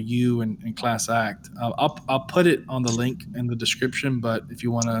you and Class Act? I'll put it on the link in the description, but if you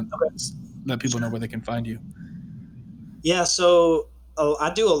want to let people know where they can find you. Yeah. So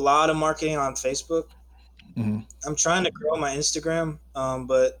I do a lot of marketing on Facebook. Mm-hmm. I'm trying to grow my Instagram,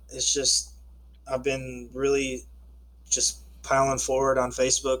 but it's just, I've been really just piling forward on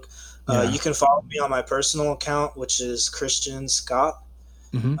Facebook. Yeah. You can follow me on my personal account, which is Christian Scott.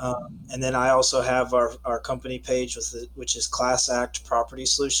 Mm-hmm. And then I also have our company page which is Class Act Property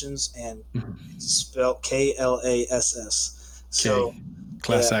Solutions, and it's spelled KLASS. So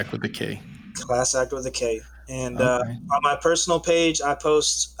Class Act with a K. Class Act with a K. And on my personal page, I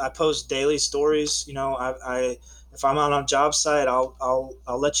post daily stories. You know, I if I'm on a job site, I'll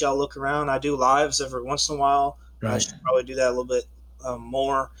let y'all look around. I do lives every once in a while. Right. I should probably do that a little bit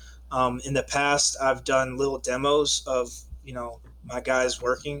more. In the past, I've done little demos of, you know, my guys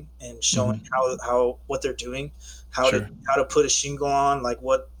working and showing how what they're doing, how to put a shingle on, like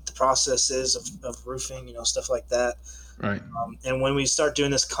what the process is of roofing, you know, stuff like that. Right. And when we start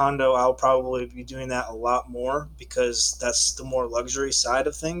doing this condo, I'll probably be doing that a lot more, because that's the more luxury side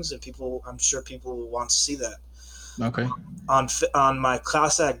of things, and I'm sure people will want to see that. Okay. On my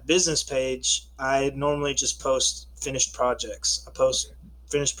Class Act business page, I normally just post finished projects. I post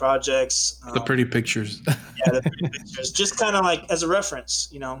finished projects. The pretty pictures. Yeah, the pretty pictures, just kind of like as a reference,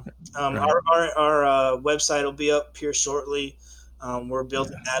 you know. Right. Our website will be up here shortly. We're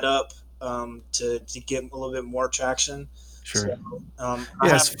building that up to get a little bit more traction. Sure. So,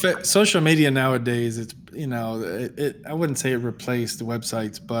 yes, social media nowadays, it's, you know, I wouldn't say it replaced the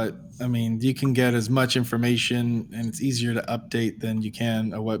websites, but I mean, you can get as much information and it's easier to update than you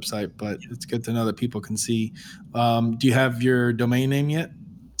can a website, but it's good to know that people can see. Do you have your domain name yet?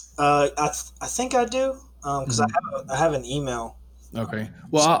 I think I do, because I have an email. Okay.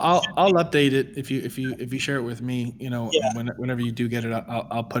 Well, I'll update it if you share it with me. You know, whenever you do get it up,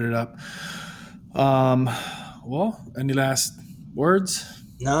 I'll put it up. Well, any last words?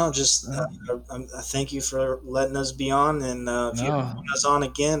 No, just I thank you for letting us be on, and if you want us on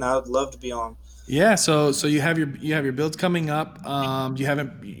again, I would love to be on. Yeah. So you have your builds coming up.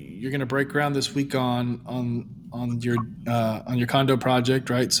 You're gonna break ground this week on your condo project,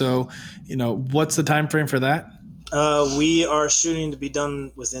 right? So, you know, what's the time frame for that? We are shooting to be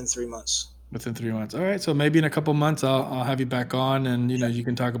done within 3 months. Within 3 months. All right. So maybe in a couple months, I'll have you back on, and you know, you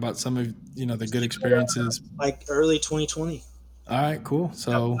can talk about some of, you know, the good experiences. Like early 2020. All right, cool.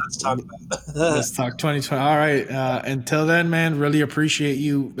 So let's talk about it. Let's talk 2020. All right. Until then, man, really appreciate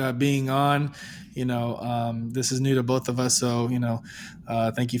you being on. You know, this is new to both of us, so, you know,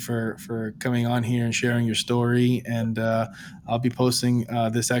 thank you for coming on here and sharing your story. And I'll be posting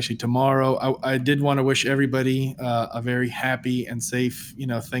this actually tomorrow. I did want to wish everybody a very happy and safe, you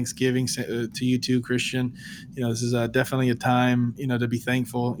know, Thanksgiving to you too, Christian. You know, this is definitely a time, you know, to be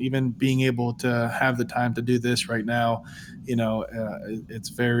thankful. Even being able to have the time to do this right now, you know, it's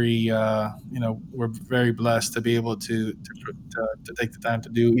very, you know, we're very blessed to be able to take the time to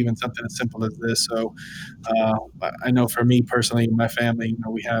do even something as simple as this. So I know for me personally, my family, you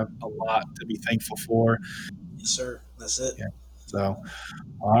know, we have a lot to be thankful for. Yes, sir. That's it. Yeah. So,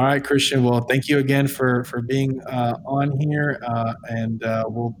 all right, Christian. Well, thank you again for being on here, and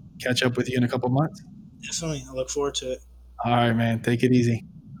we'll catch up with you in a couple months. Definitely. I look forward to it. All right, man. Take it easy.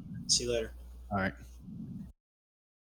 See you later. All right.